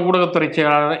 அதுக்கப்புறம் ஊடகத்துறை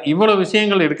செயலாளர், இவ்வளவு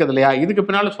விஷயங்கள் இருக்குது இல்லையா, இதுக்கு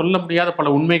பின்னால சொல்ல முடியாத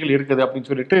பல உண்மைகள் இருக்குது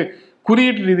அப்படின்னு சொல்லிட்டு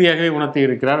குறியீட்டு ரீதியாகவே உணர்த்தி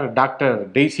இருக்கிறார் டாக்டர்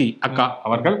டெய்சி அக்கா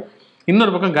அவர்கள்.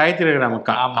 இன்னொரு பக்கம் காயத்ரி ராம்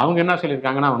அக்கா அவங்க என்ன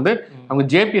சொல்லியிருக்காங்கன்னா வந்து அவங்க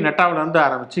ஜேபி நட்டாவில இருந்து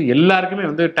ஆரம்பிச்சு எல்லாருக்குமே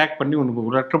வந்து டேக் பண்ணி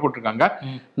ஒன்று லெட்டர் போட்டிருக்காங்க.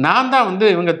 நான் தான் வந்து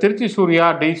இவங்க திருச்சி சூர்யா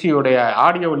டெய்சியோடைய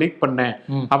ஆடியோவை லீக் பண்ணேன்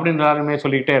அப்படின்னு எல்லாருமே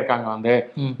சொல்லிக்கிட்டே இருக்காங்க. வந்து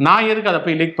நான் எதுக்கு அதை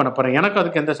போய் லீக் பண்ண போறேன், எனக்கு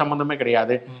அதுக்கு எந்த சம்பந்தமே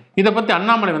கிடையாது. இதை பத்தி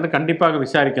அண்ணாமலை வந்து கண்டிப்பாக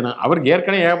விசாரிக்கணும். அவர்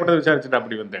ஏற்கனவே ஏகப்பட்டது விசாரிச்சுட்டு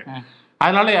அப்படி வந்து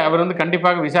அதனால அவர் வந்து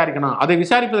கண்டிப்பாக விசாரிக்கணும். அதை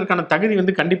விசாரிப்பதற்கான தகுதி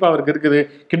வந்து கண்டிப்பா அவருக்கு இருக்குது.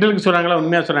 கிண்டலுக்கு சொல்றாங்களா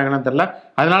உண்மையா சொல்றாங்கன்னு தெரியல.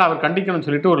 அதனால அவர் கண்டிக்கணும்னு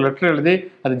சொல்லிட்டு ஒரு லெட்டர் எழுதி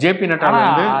அது ஜேபி நட்டால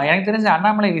வந்து எனக்கு தெரிஞ்ச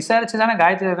அண்ணாமலை விசாரிச்சு தானே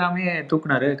காயத்ரி ரகுராமே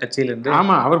தூக்குனாரு கட்சியில இருந்து.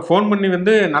 ஆமா, அவர் போன் பண்ணி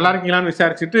வந்து நல்லா இருக்கீங்களான்னு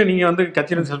விசாரிச்சுட்டு நீங்க வந்து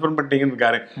கட்சியில சஸ்பெண்ட் பண்ணிட்டீங்கன்னு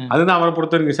இருக்காரு. அதுதான் அவரை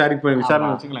பொறுத்தவரைக்கும்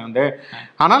விசாரணை வச்சுக்கலாம் வந்து.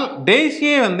 ஆனால்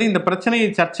டெய்ஸியே வந்து இந்த பிரச்சனை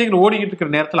சர்ச்சைகள் ஓடிக்கிட்டு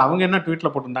இருக்கிற நேரத்தில் அவங்க என்ன ட்வீட்ல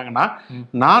போட்டிருந்தாங்கன்னா,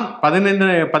 நான்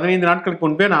 15 நாட்களுக்கு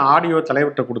முன்பே நான் ஆடியோ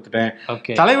தலைவர்கிட்ட கொடுத்துட்டேன்.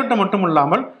 தலைவர்கிட்ட மட்டும்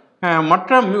இல்லாமல்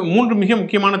மற்ற 3 மிக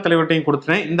முக்கியமான தலைவர்கிட்டையும்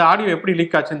கொடுத்துட்டேன். இந்த ஆடியோ எப்படி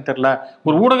லீக் ஆச்சுன்னு தெரியல,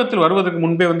 ஒரு ஊடகத்தில் வருவதற்கு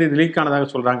முன்பே வந்து இது லீக் ஆனதாக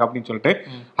சொல்றாங்க அப்படின்னு சொல்லிட்டு.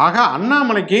 ஆக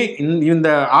அண்ணாமலைக்கு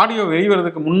இந்த ஆடியோ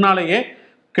வெளிவரதுக்கு முன்னாலேயே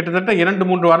கிட்டத்தட்ட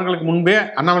 2-3 வாரங்களுக்கு முன்பே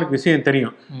அண்ணாமலைக்கு விஷயம்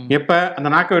தெரியும். எப்ப அந்த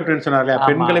நாக்கு வெட்டுன்னு சொன்னார் இல்லையா,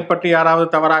 பெண்களை பற்றி யாராவது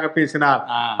தவறாக பேசினார்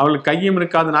அவளுக்கு கையும்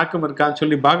இருக்காது நாக்கும் இருக்காதுன்னு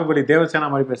சொல்லி பாகுபலி தேவசேனா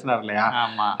மாதிரி பேசினார் இல்லையா,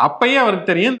 அப்பயே அவருக்கு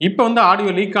தெரியும். இப்ப வந்து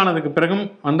ஆடியோ லீக் ஆனதுக்கு பிறகும்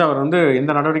வந்து அவர் வந்து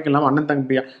எந்த நடவடிக்கை இல்லாம அண்ணன்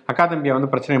தம்பியா அக்கா தம்பியா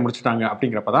வந்து பிரச்சனையை முடிச்சுட்டாங்க.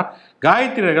 அப்படிங்கிறப்பதான்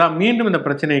காயத்ரி ரகுரா மீண்டும் இந்த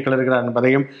பிரச்சனையை கிளறுகிறார்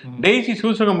என்பதையும் டெய்ஸி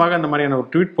சூசகமாக அந்த மாதிரியான ஒரு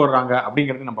ட்வீட் போடுறாங்க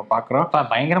அப்படிங்கிறது நம்ம பாக்குறோம்.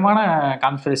 பயங்கரமான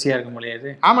கான்ஸ்பிரசியா இருக்க முடியாது.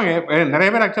 ஆமாங்க, நிறைய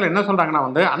பேர் ஆக்சுவலா என்ன சொல்றாங்கன்னா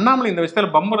வந்து அண்ணாமலை இந்த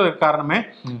விஷயத்துல பம்புறதுக்கு காரணமே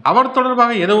அவர்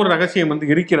தொடர்பாக ஏதோ ஒரு ரகசியம் வந்து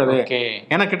இருக்கிறது.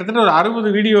 ஏன்னா கிட்டத்தட்ட ஒரு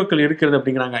 60 வீடியோக்கள் இருக்கிறது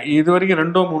அப்படிங்கிறாங்க. இது வரைக்கும்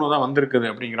 2-3 தான் வந்திருக்குது.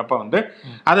 அப்படிங்கிறப்ப வந்து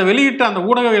அதை வெளியிட்ட அந்த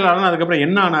ஊடகவியலாளர் அதுக்கப்புறம்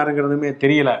என்ன ஆனாருங்கிறதுமே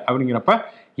தெரியல. அப்படிங்கிறப்ப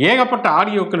ஏகப்பட்ட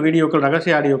ஆடியோக்கள் வீடியோக்கள்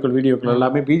ரகசிய ஆடியோக்கள் வீடியோக்கள்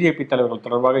எல்லாமே பிஜேபி தலைவர்கள்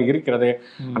தொடர்பாக இருக்கிறது.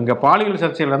 அங்க பாலியல்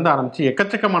சர்ச்சைகள் இருந்து ஆரம்பிச்சு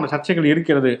எக்கச்சக்கமான சர்ச்சைகள்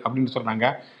இருக்கிறது அப்படின்னு சொன்னாங்க.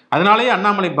 அதனாலேயே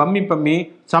அண்ணாமலை பம்மி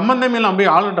சம்பந்தமே இல்லாம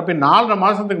போய் ஆளுகிட்ட போய் 4.5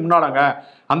 மாசத்துக்கு முன்னாடாங்க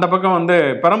அந்த பக்கம் வந்து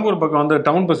பெரம்பூர் பக்கம் வந்து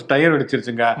டவுன் பஸ் டயர்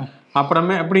வெடிச்சிருச்சுங்க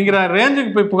அப்புறமே அப்படிங்கிற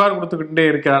ரேஞ்சுக்கு போய் புகார் கொடுத்துக்கிட்டே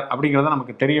இருக்கிறார் அப்படிங்கிறத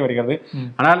நமக்கு தெரிய வருகிறது.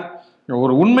 ஆனால்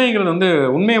ஒரு உண்மைங்கிறது வந்து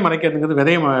உண்மையை மறைக்கிறதுங்கிறது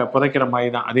விதையை புதைக்கிற மாதிரி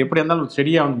தான். அது எப்படி இருந்தாலும்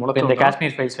செடியா வந்து முளைச்ச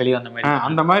காஷ்மீர் ஃபைல்ஸ் வெளியே வந்த மாதிரி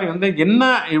அந்த மாதிரி வந்து என்ன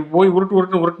போய்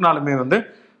உருட்டினாலுமே வந்து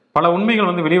பல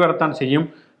உண்மைகள் வந்து வெளிவரத்தான் செய்யும்.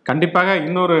 கண்டிப்பாக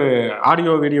இன்னொரு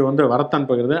ஆடியோ வீடியோ வந்து வரத்தான்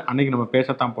போகிறது. அன்னைக்கு நம்ம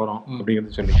பேசத்தான் போறோம்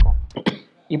அப்படிங்கிறது சொல்லியிருக்கோம்.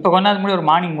 இப்போ கொஞ்ச நாள் முன்னாடி ஒரு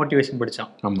மார்னிங் மோட்டிவேஷன்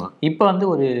படித்தோம். ஆமாம், இப்போ வந்து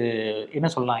ஒரு என்ன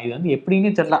சொல்லலாம், இது வந்து எப்படின்னு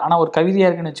தெரியல, ஆனால் ஒரு கவிதையா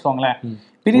இருக்குன்னு வச்சுக்கோங்களேன்.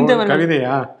 பிரிந்தவர்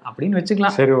கவிதையா அப்படின்னு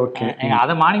வச்சுக்கலாம். சரி, ஓகே.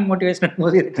 அதை மார்னிங் மோட்டிவேஷன்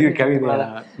போது கவிதை.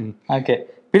 ஓகே.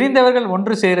 பிரிந்தவர்கள்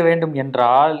ஒன்று சேர வேண்டும்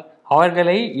என்றால்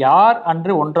அவர்களை யார்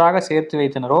அன்று ஒன்றாக சேர்த்து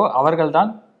வைத்தனரோ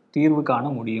அவர்கள்தான் தீர்வு காண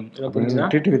முடியும்.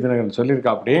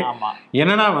 சொல்லியிருக்கா. அப்படி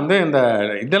என்னன்னா வந்து இந்த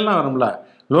இதெல்லாம் வரும்ல,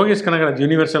 லோகேஷ் கனகராஜ்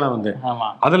யூனிவர்செல்லாம் வந்து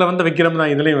அதுல வந்து விக்ரம்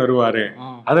தான் இதுலயும் வருவாரு,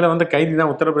 அதுல வந்து கைதி தான்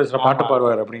உத்தரப்பிரதேசல பாட்டு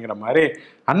பாடுவார் அப்படிங்கிற மாதிரி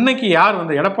அன்னைக்கு யார்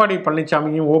வந்து எடப்பாடி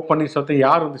பழனிசாமியும் ஓ பன்னீர்செல்வத்தையும்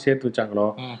யார் வந்து சேர்த்து வச்சாங்களோ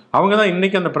அவங்கதான்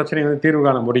இன்னைக்கு அந்த பிரச்சனையை வந்து தீர்வு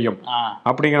காண முடியும்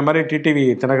அப்படிங்கிற மாதிரி டிடிவி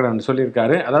தினகரன்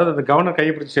சொல்லியிருக்காரு. அதாவது அந்த கவர்னர்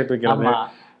கையை பிடிச்சி சேர்த்து வைக்கிறது,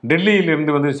 டெல்லியில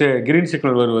இருந்து வந்து கிரீன்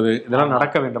சிக்னல் வருவது, இதெல்லாம்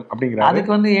நடக்க வேண்டும் அப்படிங்கிற.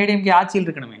 அதுக்கு வந்து ஏடிஎம்கே ஆட்சியில்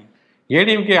இருக்கணுமே,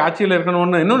 ஏடிஎம்கே ஆட்சியில்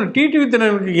இருக்கணும்னு இன்னொன்று டிடிவி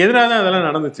தினகரனுக்கு எதிராக தான் அதெல்லாம்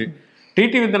நடந்துச்சு.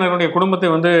 டிடிவி தினகரனுடைய குடும்பத்தை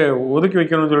வந்து ஒதுக்கி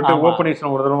வைக்கணும்னு சொல்லிட்டு ஓ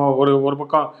பன்னீர்செல்வம் ஒரு தடவை ஒரு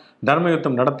பக்கம் தர்ம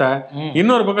யுத்தம் நடத்த,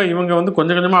 இன்னொரு பக்கம் இவங்க வந்து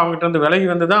கொஞ்சம் கொஞ்சமா அவங்ககிட்ட இருந்து விலகி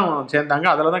வந்து தான் சேர்ந்தாங்க.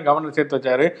 அதில் தான் கவர்னர் சேர்த்து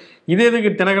வச்சாரு. இது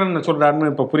எதுக்கு தினகரன்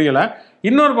சொல்றாருன்னு இப்போ புரியல.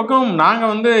 இன்னொரு பக்கம் நாங்க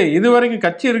வந்து இதுவரைக்கும்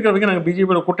கட்சி இருக்கிற வரைக்கும் நாங்கள்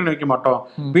பிஜேபியோட கூட்டணி வைக்க மாட்டோம்,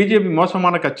 பிஜேபி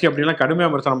மோசமான கட்சி அப்படிலாம்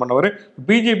கடுமையாக விமர்சனம் பண்ணவர்.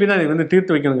 பிஜேபி தான் இது வந்து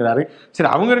தீர்த்து வைக்கணுங்கிறாரு. சரி,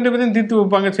 அவங்க 2 பேரையும் தீர்த்து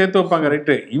வைப்பாங்க, சேர்த்து வைப்பாங்க,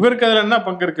 ரைட்டு. இவருக்கு அதில் என்ன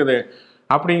பங்கு இருக்குது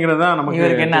அப்படிங்கிறதா நமக்கு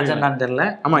என்ன அஜெண்டான்னு தெரியல.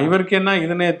 ஆமா, இவருக்கு என்ன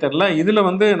இதுன்னே தெரியல. இதுல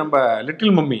வந்து நம்ம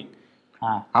லிட்டில் மம்மி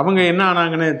அவங்க என்ன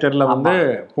ஆனாங்கன்னு தெரியல. வந்து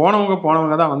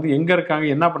போனவங்க தான் வந்து எங்க இருக்காங்க,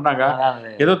 என்ன பண்றாங்க,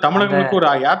 ஏதோ தமிழர்களுக்கு ஒரு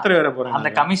யாத்திரை வேற போறாங்க. அந்த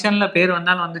கமிஷன்ல பேர்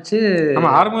வந்தாலும் வந்துச்சு.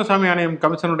 நம்ம ஆறுமுகசாமி ஆணையம்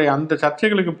கமிஷனுடைய அந்த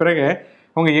சர்ச்சைகளுக்கு பிறகு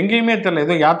அவங்க எங்கேயுமே தெரியல.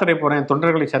 ஏதோ யாத்திரை போறேன்,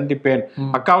 தொண்டர்களை சந்திப்பேன்,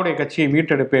 அக்காவுடைய கட்சியை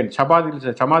மீட்டெடுப்பேன்,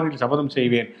 சமாதியில் சபதம்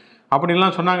செய்வேன்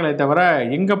அப்படின்லாம் சொன்னாங்களே தவிர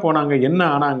எங்க போனாங்க என்ன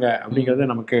ஆனாங்க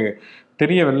அப்படிங்கிறது நமக்கு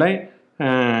தெரியவில்லை.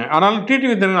 ஆனாலும்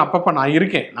டிடிவி தினகரன் அப்பப்போ நான்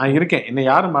இருக்கேன் என்னை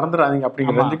யாரும் மறந்துடாதீங்க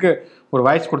அப்படிங்கிறதுக்கு ஒரு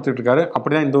வாய்ஸ் கொடுத்துட்டு இருக்காரு.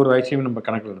 அப்படிதான் இந்த ஒரு வாய்ஸையும் நம்ம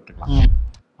கணக்கில் எடுத்துக்கலாம்.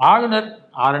 ஆளுநர்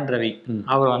R.N. ரவி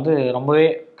அவர் வந்து ரொம்பவே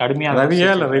கடுமையாக ரவியா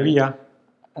இல்லை ரெவியா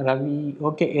ரவி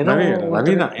ஓகே ஏதோ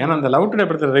ரவி தான், ஏன்னா அந்த லவ் டுடே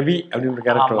படத்துல ரவி அப்படின்ற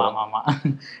கேரக்டர். ஆமா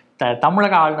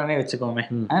தமிழக ஆளுநரே வச்சுக்கோமே.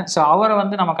 ஸோ அவரை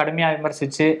வந்து நம்ம கடுமையாக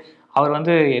விமர்சிச்சு அவர்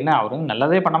வந்து என்ன அவர் வந்து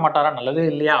நல்லதே பண்ண மாட்டாரா, நல்லதே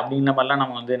இல்லையா அப்படின்ற மாதிரிலாம்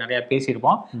நம்ம வந்து நிறைய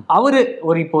பேசியிருப்போம். அவரு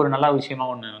இப்போ ஒரு நல்ல விஷயமா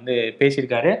ஒன்று வந்து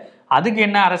பேசியிருக்காரு. அதுக்கு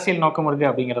என்ன அரசியல் நோக்கம் இருக்கு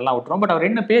அப்படிங்கிறதெல்லாம் விட்டுரும். பட் அவர்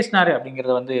என்ன பேசினாரு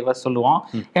அப்படிங்கிறத வந்து இவர் சொல்லுவோம்.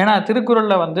 ஏன்னா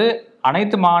திருக்குறள்ல வந்து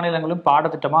அனைத்து மாநிலங்களும்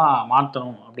பாடத்திட்டமா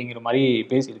மாற்றணும் அப்படிங்கிற மாதிரி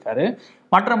பேசியிருக்காரு.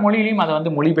 மற்ற மொழியிலையும் அதை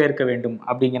வந்து மொழிபெயர்க்க வேண்டும்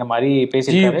அப்படிங்கிற மாதிரி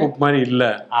பேசியிருக்காரு. இல்ல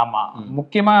ஆமா,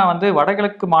 முக்கியமா வந்து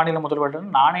வடகிழக்கு மாநில முதல்வர்கள்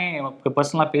நானே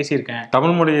பர்சனலா பேசியிருக்கேன்,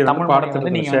 தமிழ் மொழி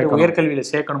வந்து நீங்க வந்து உயர்கல்வியில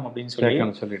சேர்க்கணும் அப்படின்னு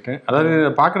சொல்லிட்டு. அதாவது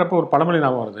பாக்குறப்ப ஒரு பழமொழி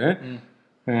ஞாபகம் வருது,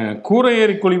 கூரை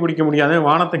ஏறி குழி பிடிக்க முடியாது,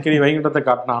 வானத்தை கீறி வைகுண்டத்தை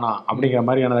காட்டினானா அப்படிங்கிற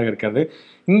மாதிரியானதாக இருக்கிறது.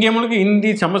 இங்கே முழுக்க ஹிந்தி,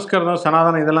 சமஸ்கிருதம்,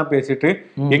 சனாதனம் இதெல்லாம் பேசிட்டு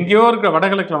எங்கேயோ இருக்கிற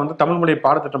வடகிழக்குல வந்து தமிழ் மொழியை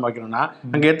பாடத்திட்டம் வைக்கணும்னா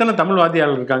அங்க எத்தனை தமிழ்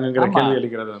வாதியாளர்கள் இருக்காங்கிற கேள்வி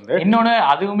எழுக்கிறது வந்து. இன்னொன்னு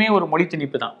அதுவுமே ஒரு மொழி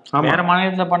திணிப்பு தான். வேற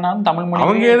மாநிலத்துல பண்ணாலும் தமிழ் மொழி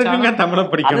அவங்க எதுக்குங்க தமிழை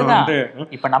படிக்கணும் வந்து?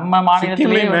 இப்ப நம்ம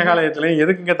மாநிலத்திலேயே மேகாலயத்திலேயும்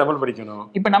எதுக்குங்க தமிழ் படிக்கணும்?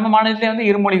 இப்ப நம்ம மாநிலத்திலே வந்து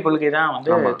இருமொழி கொள்கை தான்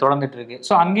வந்து தொடர்ந்துட்டு இருக்கு.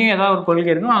 ஸோ அங்கேயும் ஏதாவது ஒரு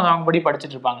கொள்கை இருக்கும், அதை அவங்க படி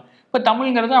படிச்சுட்டு இருப்பாங்க. இப்போ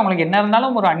தமிழ்ங்கிறது அவங்களுக்கு என்ன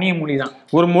இருந்தாலும் ஒரு அந்நிய மொழி தான்.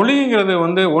 ஒரு மொழிங்கிறது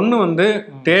வந்து ஒன்று வந்து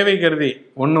தேவை கருதி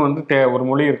ஒன்று வந்து ஒரு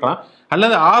மொழி இருக்கலாம்,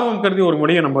 அல்லது ஆர்வம் கருதி ஒரு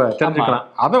மொழியை நம்ம தெரிஞ்சுக்கலாம்.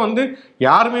 அதை வந்து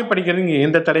யாருமே படிக்கிறது இங்கே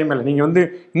எந்த தடையுமே இல்லை. நீங்கள் வந்து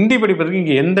ஹிந்தி படிப்பதற்கு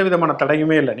இங்கே எந்த விதமான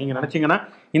தடையுமே இல்லை. நீங்கள் நினச்சிங்கன்னா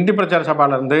இந்தி பிரச்சார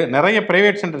சபாலேருந்து நிறைய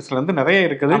பிரைவேட் சென்டர்ஸ்லேருந்து நிறைய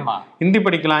இருக்குது. ஹிந்தி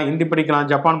படிக்கலாம்,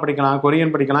 ஜப்பான் படிக்கலாம்,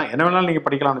 கொரியன் படிக்கலாம், என்ன வேணாலும் நீங்கள்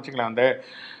படிக்கலாம்னு வச்சுக்கலாம். வந்து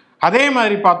அதே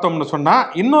மாதிரி பார்த்தோம்னு சொன்னால்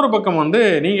இன்னொரு பக்கம் வந்து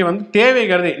நீங்கள் வந்து தேவை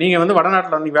கருதி நீங்கள் வந்து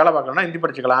வடநாட்டில் வந்து வேலை பார்க்கணும்னா ஹிந்தி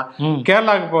படிச்சுக்கலாம்,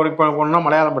 கேரளாவுக்கு போகணும்னா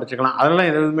மலையாளம் படிச்சுக்கலாம், அதெல்லாம்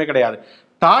எதுவுமே கிடையாது.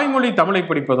 தாய்மொழி தமிழை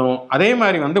படிப்பதும் அதே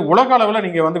மாதிரி வந்து உலக அளவில்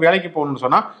நீங்கள் வந்து வேலைக்கு போகணும்னு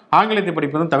சொன்னால் ஆங்கிலத்தை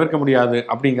படிப்பதும் தவிர்க்க முடியாது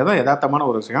அப்படிங்கிறத யதார்த்தமான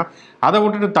ஒரு விஷயம். அதை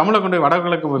விட்டுட்டு தமிழை கொண்டு போய்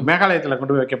வடகிழக்கு மேகாலயத்தில்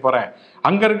கொண்டு போய் வைக்க போகிறேன்,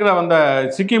 அங்கே இருக்கிற அந்த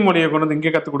சிக்கிம் மொழியை கொண்டு வந்து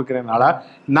இங்கே கற்றுக் கொடுக்குறதுனால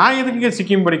நான் எதுக்குங்க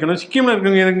சிக்கிம் படிக்கணும், சிக்கிமில்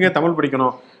இருக்கிறவங்க எதுக்குங்க தமிழ்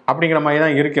படிக்கணும் அப்படிங்கிற மாதிரி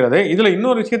தான் இருக்கிறது. இதில்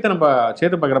இன்னொரு விஷயத்தை நம்ம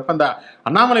சேர்த்து பார்க்குறப்ப அந்த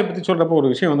அண்ணாமலை பற்றி சொல்கிறப்ப ஒரு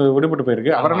விஷயம் வந்து விடுபட்டு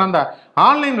போயிருக்கு. அவர் என்ன அந்த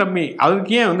ஆன்லைன் ரம்மி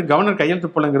அதுக்கு ஏன் வந்து கவர்னர்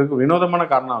கையெழுத்து போலங்கிறதுக்கு வினோதமான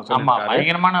காரணம்.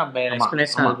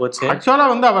 ஆக்சுவலாக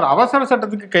வந்து அவர் அவசர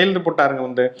சட்டத்துக்கு கையெழுத்து போட்டாருங்க.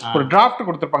 வந்து ஒரு டிராஃப்ட்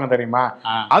கொடுத்துருப்பாங்க தெரியுமா,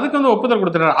 அதுக்கு வந்து ஒப்புதல்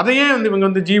கொடுத்துட்டாரு. அதையே வந்து இவங்க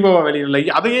வந்து ஜீவோவா வெளியில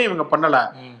அதையே இவங்க பண்ணல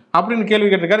அப்படின்னு கேள்வி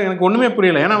கேட்டிருக்காரு. எனக்கு ஒண்ணுமே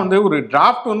புரியல. ஏன்னா வந்து ஒரு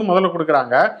டிராஃப்ட் வந்து முதல்ல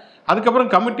கொடுக்குறாங்க,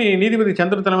 அதுக்கப்புறம் கமிட்டி நீதிபதி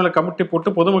சந்திர தலைமையில் கமிட்டி போட்டு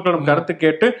பொதுமக்களிடம் கருத்து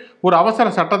கேட்டு ஒரு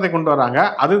அவசர சட்டத்தை கொண்டு வராங்க.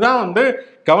 அதுதான் வந்து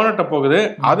கவர்னர்கிட்ட போகுது.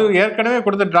 அது ஏற்கனவே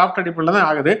கொடுத்த டிராஃப்ட் அடிப்படையில் தான்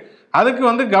ஆகுது. அதுக்கு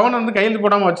வந்து கவர்னர் வந்து கையெழுத்து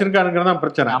போடாமல் வச்சிருக்காருங்கிறது தான்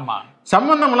பிரச்சனை.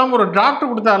 சம்பந்தம் இல்லாமல் ஒரு டிராஃப்ட்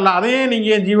கொடுத்தாருல, அதையே நீங்க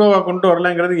ஏன் ஜீவோவா கொண்டு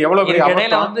வரலங்கிறது எவ்வளவு பெரிய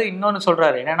இடையில வந்து இன்னொன்னு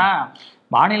சொல்றாரு. என்னன்னா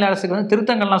மாநில அரசுக்கு வந்து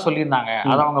திருத்தங்கள்லாம் சொல்லியிருந்தாங்க,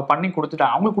 அதை அவங்க பண்ணி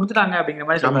கொடுத்துட்டாங்க, அவங்களுக்கு கொடுத்துட்டாங்க அப்படிங்கிற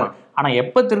மாதிரி சொல்றாங்க. ஆனா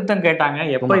எப்ப திருத்தம் கேட்டாங்க,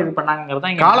 எப்ப இது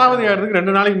பண்ணாங்கிறதா காலாவதி ஆகிறதுக்கு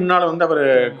 2 நாளைக்கு முன்னால வந்து அவர்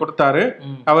கொடுத்தாரு.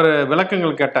 அவர்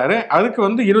விளக்கங்கள் கேட்டாரு. அதுக்கு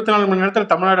வந்து 24 மணி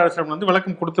நேரத்தில் தமிழ்நாடு அரசு வந்து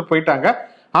விளக்கம் கொடுத்து போயிட்டாங்க.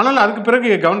 ஆனால் அதுக்கு பிறகு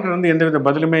கவர்னர் வந்து எந்தவித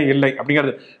பதிலுமே இல்லை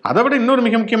அப்படிங்கிறது. அதை விட இன்னொரு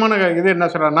மிக முக்கியமான இது என்ன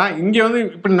சொல்றாருன்னா, இங்க வந்து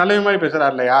இப்படி நல்ல மாதிரி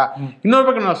பேசுறாரு இல்லையா, இன்னொரு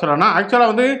பக்கம் என்ன சொல்றாருன்னா,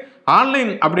 ஆக்சுவலா வந்து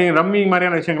ஆன்லைன் அப்படிங்கிற ரம்மி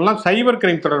மாதிரியான விஷயங்கள்லாம் சைபர்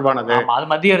கிரைம் தொடர்பானது.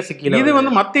 மத்திய அரசு கீழ், இது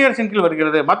வந்து மத்திய அரசின் கீழ்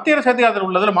வருகிறது. மத்திய அரசு அதிகாரத்தில்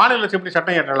உள்ளதுல மாநில அரசு எப்படி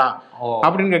சட்டம் ஏற்றலாம்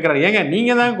அப்படின்னு கேட்கிறாரு. ஏங்க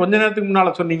நீங்க தான் கொஞ்ச நேரத்துக்கு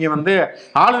முன்னால சொன்னீங்க வந்து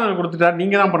ஆளுநர் கொடுத்துட்டாரு,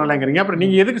 நீங்க தான் பண்ணலைங்கிறீங்க, அப்புறம்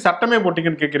நீங்க எதுக்கு சட்டமே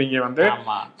போட்டீங்கன்னு கேட்குறீங்க. வந்து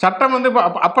சட்டம் வந்து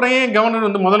அப்புறம் ஏன் கவர்னர்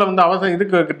வந்து முதல்ல வந்து அவசர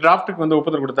இதுக்கு டிராஃப்ட்டுக்கு வந்து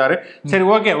ஒப்புதல் கொடுத்தாரு. சரி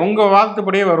ஓகே, உங்க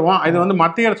வாதத்துப்படியே வருவோம், இது வந்து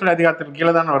மத்திய அரசு அதிகாரத்துக்கு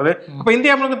கீழே தானே வருது. இப்ப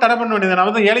இந்தியா முழுக்க தடை பண்ண வேண்டியது.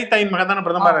 வந்து ஏழை தாயின் மகன் தானே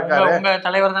பிரதமர் இருக்காரு,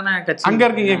 தலைவர் தானே. அங்க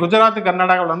இருக்கீங்க குஜராத்,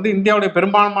 கர்நாடகாவில் வந்து இந்தியாவுடைய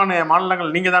பெரும்பாலான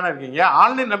மாநிலங்கள் நீங்க தானே இருக்கீங்க.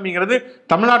 ஆன்லைன் ரம்மிங்கிறது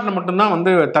தமிழ்நாட்டில் மட்டும்தான்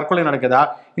வந்து தற்கொலை நடக்குதா?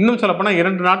 இன்னும் சொல்ல போனா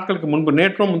 2 நாட்களுக்கு முன்பு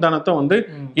நேற்றோ முந்தானத்தோ வந்து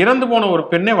இறந்து போன ஒரு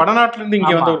பெண்ணை வடநாட்டிலிருந்து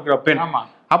இங்கே வந்து இருக்கிற பெண்.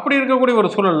 அப்படி இருக்கக்கூடிய ஒரு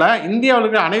சூழல்ல இந்தியாவில்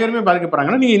இருக்கிற அனைவருமே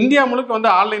பாதிக்கப்படுறாங்கன்னா நீங்க இந்தியா முழுக்க வந்து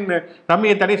ஆன்லைன்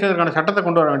ரம்மியை தடை செய்வதற்கான சட்டத்தை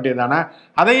கொண்டு வர வேண்டியதானே?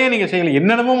 அதையே நீங்க செய்யல.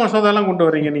 என்னென்னமோ மசோதாலாம் கொண்டு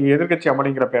வரீங்க நீங்க எதிர்கட்சி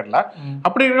அப்படிங்கிற பேர்ல.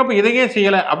 அப்படி இருக்கிறப்ப இதையே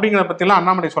செய்யல அப்படிங்கிற பத்திலாம்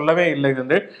அண்ணாமலை சொல்லவே இல்லை. இது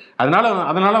வந்து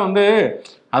அதனால வந்து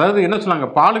அதாவது என்ன சொன்னாங்க,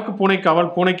 பாலுக்கு பூனை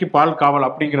காவல், பூனைக்கு பால் காவல்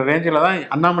அப்படிங்கிற ரேஞ்சில தான்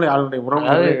அண்ணாமலை ஆளுடைய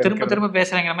உறவு. திரும்ப திரும்ப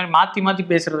பேசுறேங்கிற மாதிரி மாத்தி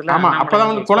பேசுறதுல. ஆமா,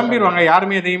 அப்பதான் வந்து குழம்பிடுவாங்க,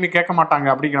 யாருமே எதையுமே கேட்க மாட்டாங்க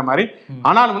அப்படிங்கிற மாதிரி.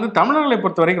 ஆனால் வந்து தமிழர்களை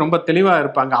பொறுத்த வரைக்கும் ரொம்ப தெளிவா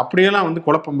இருப்பாங்க. அப்படியெல்லாம் வந்து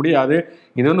குழப்ப முடியாது.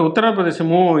 இது வந்து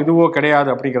உத்தரப்பிரதேசமோ இதுவோ கிடையாது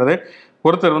அப்படிங்கிறது.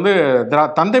 ஒருத்தர் வந்து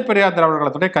தந்தை பெரியார் திராவிடர்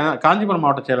கழகத்துடைய காஞ்சிபுரம்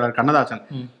மாவட்ட செயலாளர் கண்ணதாசன்,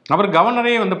 அவர்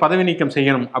கவர்னரே வந்து பதவி நீக்கம்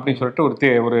செய்யணும் அப்படின்னு சொல்லிட்டு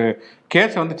ஒரு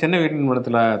கேஸை வந்து சென்னை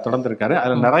உயர்நீதிமன்றத்தில் தொடர்ந்திருக்காரு.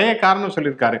 அதில் நிறைய காரணம்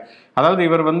சொல்லியிருக்காரு. அதாவது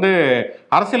இவர் வந்து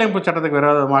அரசியலமைப்பு சட்டத்துக்கு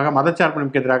விரோதமாக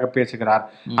மதச்சார்பின்மைக்கு எதிராக பேசுகிறார்,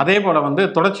 அதே போல வந்து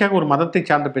தொடர்ச்சியாக ஒரு மதத்தை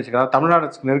சார்ந்து பேசுகிறார், தமிழ்நாடு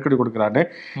அரசுக்கு நெருக்கடி கொடுக்கிறாரு.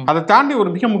 அதை தாண்டி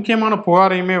ஒரு மிக முக்கியமான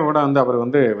புகாரையுமே கூட வந்து அவர்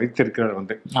வந்து வைத்திருக்கிறார்.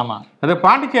 வந்து அது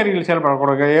பாண்டிச்சேரியில்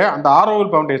செயல்படக்கூடிய அந்த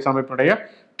ஆரோவில் பவுண்டேஷன் அமைப்பினுடைய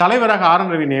தலைவராக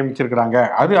ஆர்.என். ரவி நியமிச்சிருக்கிறாங்க.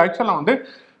 அது ஆக்சுவலா வந்து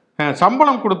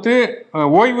சம்பளம் கொடுத்து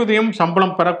ஓய்வூதியம்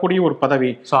சம்பளம் பெறக்கூடிய ஒரு பதவி.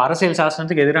 அரசியல்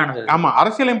சாசனத்துக்கு எதிரானது. ஆமா,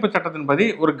 அரசியலமைப்பு சட்டத்தின்படி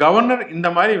ஒரு கவர்னர் இந்த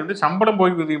மாதிரி வந்து சம்பளம்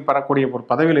ஓய்வூதியம் பெறக்கூடிய ஒரு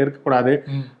பதவியில் இருக்கக்கூடாது.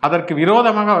 அதற்கு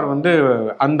விரோதமாக அவர் வந்து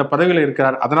அந்த பதவியில்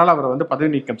இருக்கிறார். அதனால அவர் வந்து பதவி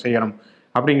நீக்கம் செய்யணும்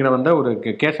அப்படிங்கிற வந்து ஒரு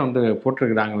கேஸை வந்து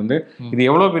போட்டிருக்கிறாங்க. வந்து இது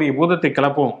எவ்வளவு பெரிய பூதத்தை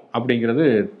கிளப்போம் அப்படிங்கிறது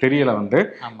தெரியல. வந்து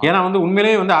ஏன்னா வந்து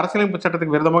உண்மையிலேயே வந்து அரசியலமைப்பு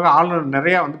சட்டத்துக்கு விரோதமாக ஆளுநர்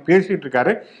நிறைய வந்து பேசிட்டு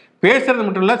இருக்காரு. பேசுறது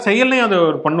மட்டும் இல்ல செயல்லையும் அதை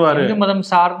அவர் பண்ணுவாரு. இந்து மதம்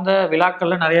சார்ந்த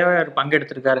விழாக்கள்ல நிறையவே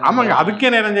பங்கெடுத்திருக்காரு. ஆமாங்க,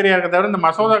 அதுக்கே நேரம் சரியா இருக்க தவிர இந்த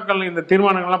மசோதாக்கள் இந்த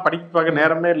தீர்மானங்கள்லாம் படிக்க பார்க்க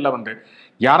நேரமே இல்லை.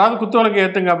 யாராவது குத்து விளக்கு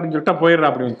ஏத்துங்க அப்படின்னு சொல்லிட்டு போயிடுறா,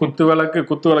 அப்படி குத்து விளக்கு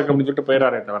அப்படின்னு சொல்லிட்டு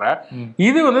போயிடாரே தவிர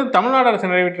இது தமிழ்நாடு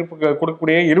அரசு நிறைவேற்றி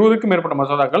கொடுக்கக்கூடிய 20க்கும் மேற்பட்ட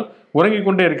மசோதாக்கள் உறங்கிக்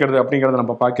கொண்டே இருக்கிறது அப்படிங்கறத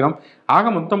நம்ம பார்க்கிறோம்.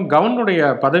 ஆக மொத்தம்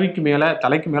கவர்னருடைய பதவிக்கு மேல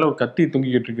தலைக்கு மேல ஒரு கத்தி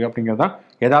தொங்கிக்கிட்டு இருக்கு அப்படிங்கிறது தான்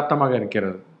யதார்த்தமாக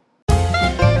இருக்கிறது.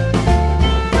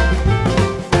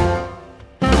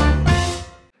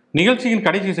 நிகழ்ச்சியின்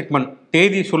கடைசி செக்மெண்ட்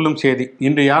தேதி சொல்லும் செய்தி.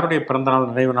 இன்று யாருடைய பிறந்தநாள்,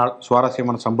 நினைவு நாள்,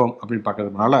 சுவாரஸ்யமான சம்பவம் அப்படின்னு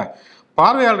பார்க்கறதுனால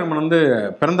பார்வையாளர்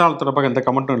பிறந்தநாள் தொடர்பாக எந்த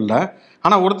கமெண்ட்டும் இல்லை.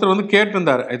 ஆனால் ஒருத்தர்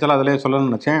கேட்டிருந்தார், இதெல்லாம் அதிலே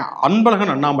சொல்லணும்னு நினைச்சேன்.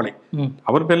 அன்பழகன் அண்ணாமலை,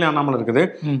 அவர் பேர்லேயே அண்ணாமலை இருக்குது.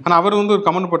 ஆனால் அவர் ஒரு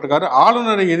கமெண்ட் போட்டிருக்காரு,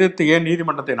 ஆளுநரை எதிர்த்து ஏன்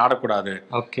நீதிமன்றத்தை நாடக்கூடாது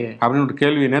அப்படின்னு ஒரு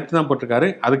கேள்வி நேற்று தான் போட்டிருக்காரு.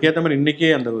 அதுக்கேற்ற மாதிரி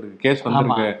இன்னைக்கே அந்த ஒரு கேஸ்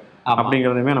வந்திருக்கு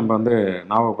அப்படிங்கிறதையுமே நம்ம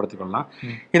ஞாபகப்படுத்திக் கொள்ளலாம்.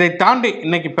 இதை தாண்டி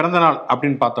இன்னைக்கு பிறந்த நாள்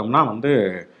அப்படின்னு பார்த்தோம்னா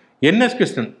என்எஸ்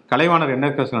கிருஷ்ணன், கலைவாணர்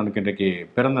என்எஸ் கிருஷ்ணனுக்கு இன்றைக்கு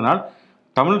பிறந்த நாள்.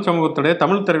 தமிழ் சமூகத்துடைய,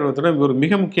 தமிழ் திரையுலகத்துடைய ஒரு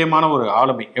மிக முக்கியமான ஒரு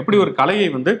ஆளுமை. எப்படி ஒரு கலையை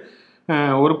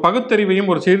ஒரு பகுத்தறிவையும்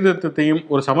ஒரு சீர்திருத்தத்தையும்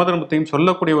ஒரு சமதர்மத்தையும்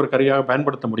சொல்லக்கூடிய ஒரு கருவியாக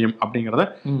பயன்படுத்த முடியும் அப்படிங்கிறத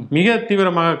மிக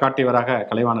தீவிரமாக காட்டியவராக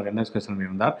கலைவாணர் என்எஸ் கிருஷ்ணன்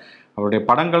இருந்தார். அவருடைய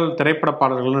படங்கள், திரைப்பட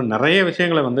பாடல்கள்னு நிறைய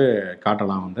விஷயங்களை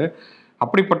காட்டலாம்.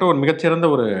 அப்படிப்பட்ட ஒரு மிகச்சிறந்த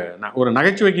ஒரு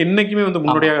நகைச்சுவைக்கு இன்னைக்குமே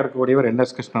முன்னோடியாக இருக்கக்கூடியவர்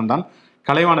என்எஸ் கிருஷ்ணன் தான்.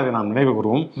 கலைவாணரை நாம் நினைவு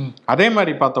கூறுவோம். அதே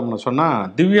மாதிரி பார்த்தோம்னு சொன்னா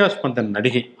திவ்யா ஸ்பந்தன்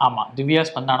நடிகை. ஆமா, திவ்யா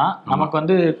ஸ்பந்தனா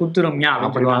நமக்கு குத்துரம்யா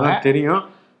அப்படின்னு தெரியும்.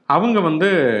 அவங்க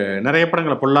நிறைய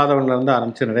படங்களை பொல்லாதவன்ல இருந்து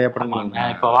ஆரம்பிச்சு நிறைய படங்கள்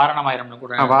இப்ப வாரணமாயிரம்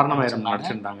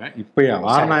நடிச்சிருந்தாங்க. இப்பயா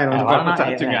வாரணாயிரம்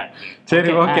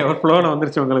சரி, ஓகே, ஒரு ஃப்ளோல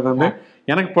வந்துருச்சு உங்களுக்கு.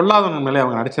 எனக்கு பொல்லாதவன் மேலே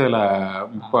அவங்க நடிச்சதுல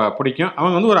பிடிக்கும்.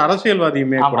 அவங்க ஒரு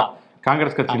அரசியல்வாதியுமே கூட,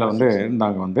 காங்கிரஸ் கட்சியில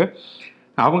இருந்தாங்க.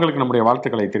 அவங்களுக்கு நம்முடைய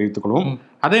வாழ்த்துக்களை தெரிவித்துக் கொள்வோம்.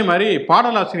 அதே மாதிரி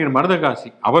பாடலாசிரியர் மருதகாசி,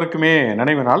 அவருக்குமே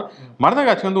நினைவு நாள்.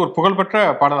 மருதகாசி ஒரு புகழ்பெற்ற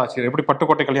பாடலாசிரியர். எப்படி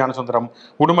பட்டுக்கோட்டை கல்யாண சுந்தரம்,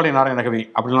 உடுமலை நாராயணகவி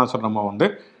அப்படிலாம் சொன்னோமோ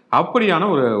அப்படியான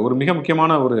ஒரு மிக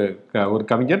முக்கியமான ஒரு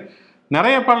கவிஞர்.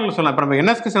 நிறைய பாடல்கள் சொல்லலாம். இப்போ நம்ம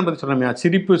என்எஸ் கிருஷ்ணன் பற்றி சொன்னோம்,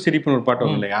 சிரிப்பு சிரிப்புன்னு ஒரு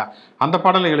பாட்டு இல்லையா, அந்த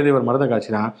பாடலை எழுதியவர்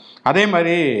மருதகாசி தான். அதே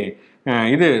மாதிரி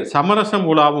இது சமரசம்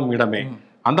உலாவும் இடமே,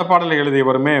 அந்த பாடலை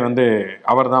எழுதியவருமே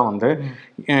அவர் தான்.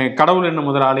 கடவுள் என்ன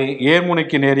முதலாளி,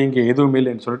 ஏர்முனைக்கு நேரி இங்கே எதுவும்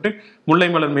இல்லைன்னு சொல்லிட்டு, முல்லை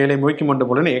மலர் மேலே மொய்க்கு மண்டு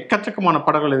போலன்னு எக்கச்சக்கமான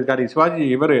பாடல்கள் இருக்காரு. சிவாஜி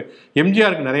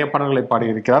எம்ஜிஆருக்கு நிறைய பாடல்களை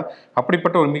பாடியிருக்கிறார்.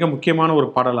 அப்படிப்பட்ட ஒரு மிக முக்கியமான ஒரு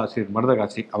பாடலாசிரியர்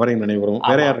மருதகாசி, அவரையும் நினைவுறும்.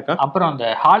 வேற யார் இருக்கா? அப்புறம் அந்த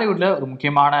ஹாலிவுட்ல ஒரு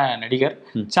முக்கியமான நடிகர்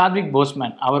சாத்விக்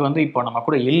போஸ்மேன், அவர் இப்போ நம்ம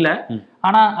கூட இல்லை.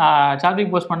 ஆனா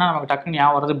சாத்விக் போஸ்மேன்னா நமக்கு டக்குன்னு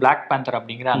ஞாபகம் வருது பிளாக் பேந்தர்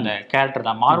அப்படிங்கிற அந்த கேரக்டர்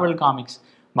தான்.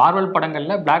 மார்வல்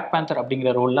படங்கள்ல பிளாக் பேந்தர் அப்படிங்கிற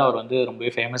ரோல்ல அவர் ரொம்பவே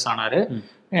ஃபேமஸ் ஆனாரு.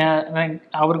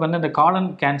 அவருக்கு அந்த காலன்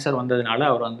கேன்சர் வந்ததுனால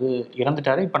அவர்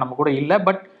இறந்துட்டாரு. இப்போ நம்ம கூட இல்லை.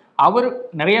 பட் அவர்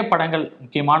நிறைய படங்கள்,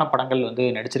 முக்கியமான படங்கள்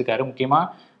நடிச்சிருக்காரு. முக்கியமா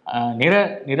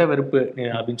நிற வெறுப்பு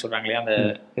அப்படின்னு சொல்றாங்க இல்லையா, அந்த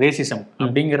ரேசிசம்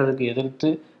அப்படிங்கிறதுக்கு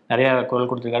எதிர்த்து நிறைய குரல்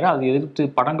கொடுத்துருக்காரு. அது எதிர்த்து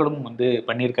படங்களும்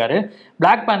பண்ணியிருக்காரு.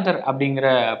 பிளாக் பேந்தர் அப்படிங்கிற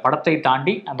படத்தை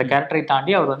தாண்டி, அந்த கேரக்டரை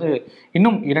தாண்டி அவர்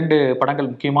இன்னும் 2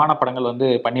 படங்கள், முக்கியமான படங்கள்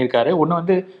பண்ணியிருக்காரு.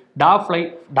 ஒன்று டா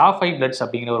ஃபை பிளட்ஸ்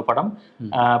அப்படிங்கிற ஒரு படம்,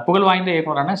 புகழ் வாய்ந்த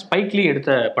இயக்குனரான ஸ்பைக் லீ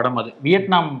எடுத்த படம். அது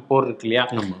வியட்நாம் போர் இருக்கு இல்லையா,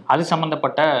 அது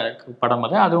சம்மந்தப்பட்ட படம்.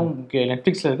 அதுவும்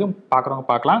நெட்ஃப்ளிக்ஸில் இருக்கு, பார்க்குறவங்க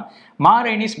பார்க்கலாம்.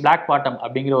 மாரேனிஸ் பிளாக் பாட்டம்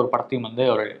அப்படிங்கிற ஒரு படத்தையும்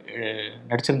அவர்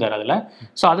நடிச்சிருந்தார் அதில்.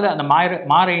 ஸோ அதில் அந்த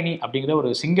மாரேனி அப்படிங்கிற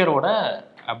ஒரு சிங்கரோட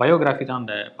பயோகிராஃபி தான்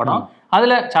அந்த படம்.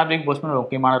 அதில் சாத்விக் போஸ்மேன் ஒரு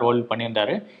முக்கியமான ரோல்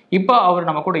பண்ணியிருந்தாரு. இப்போ அவர்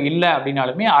நம்ம கூட இல்லை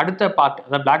அப்படின்னாலுமே அடுத்த பார்ட்,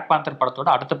 அதாவது பிளாக் பேந்தர் படத்தோட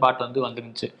அடுத்த பார்ட்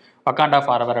வந்துருந்துச்சு, வக்காண்டா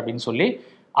ஃபாரெவர் அப்படின்னு சொல்லி.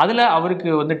 அதில் அவருக்கு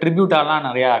ட்ரிபியூட்டாலாம்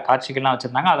நிறையா காட்சிகள்லாம்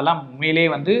வச்சுருந்தாங்க. அதெல்லாம்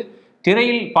உண்மையிலேயே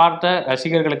திரையில் பார்த்த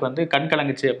ரசிகர்களுக்கு கண்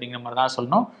கலங்குச்சு அப்படிங்கிற மாதிரி தான்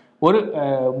சொல்லணும். ஒரு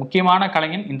முக்கியமான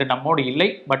கலைஞன் இன்று நம்மோடு இல்லை,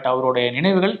 பட் அவருடைய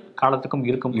நினைவுகள் காலத்துக்கும்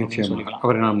இருக்கும் சொல்லிக்கலாம்.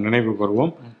 அவரை நாம் நினைவு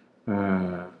கூறுவோம்.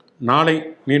 நாளை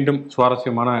மீண்டும்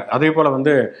சுவாரஸ்யமான, அதே போல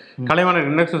கலைவாணர்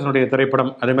என்எஸ் திரைப்படம்,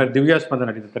 அதே மாதிரி திவ்யா ஸ்பந்தன்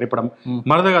நடித்த திரைப்படம்,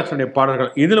 மருதகாசியுடைய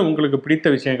பாடல்கள், இதுல உங்களுக்கு பிடித்த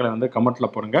விஷயங்களை கமெண்ட்ல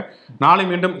போடுங்க. நாளை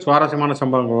மீண்டும் சுவாரஸ்யமான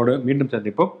சம்பவங்களோடு மீண்டும்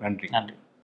சந்திப்போம். நன்றி.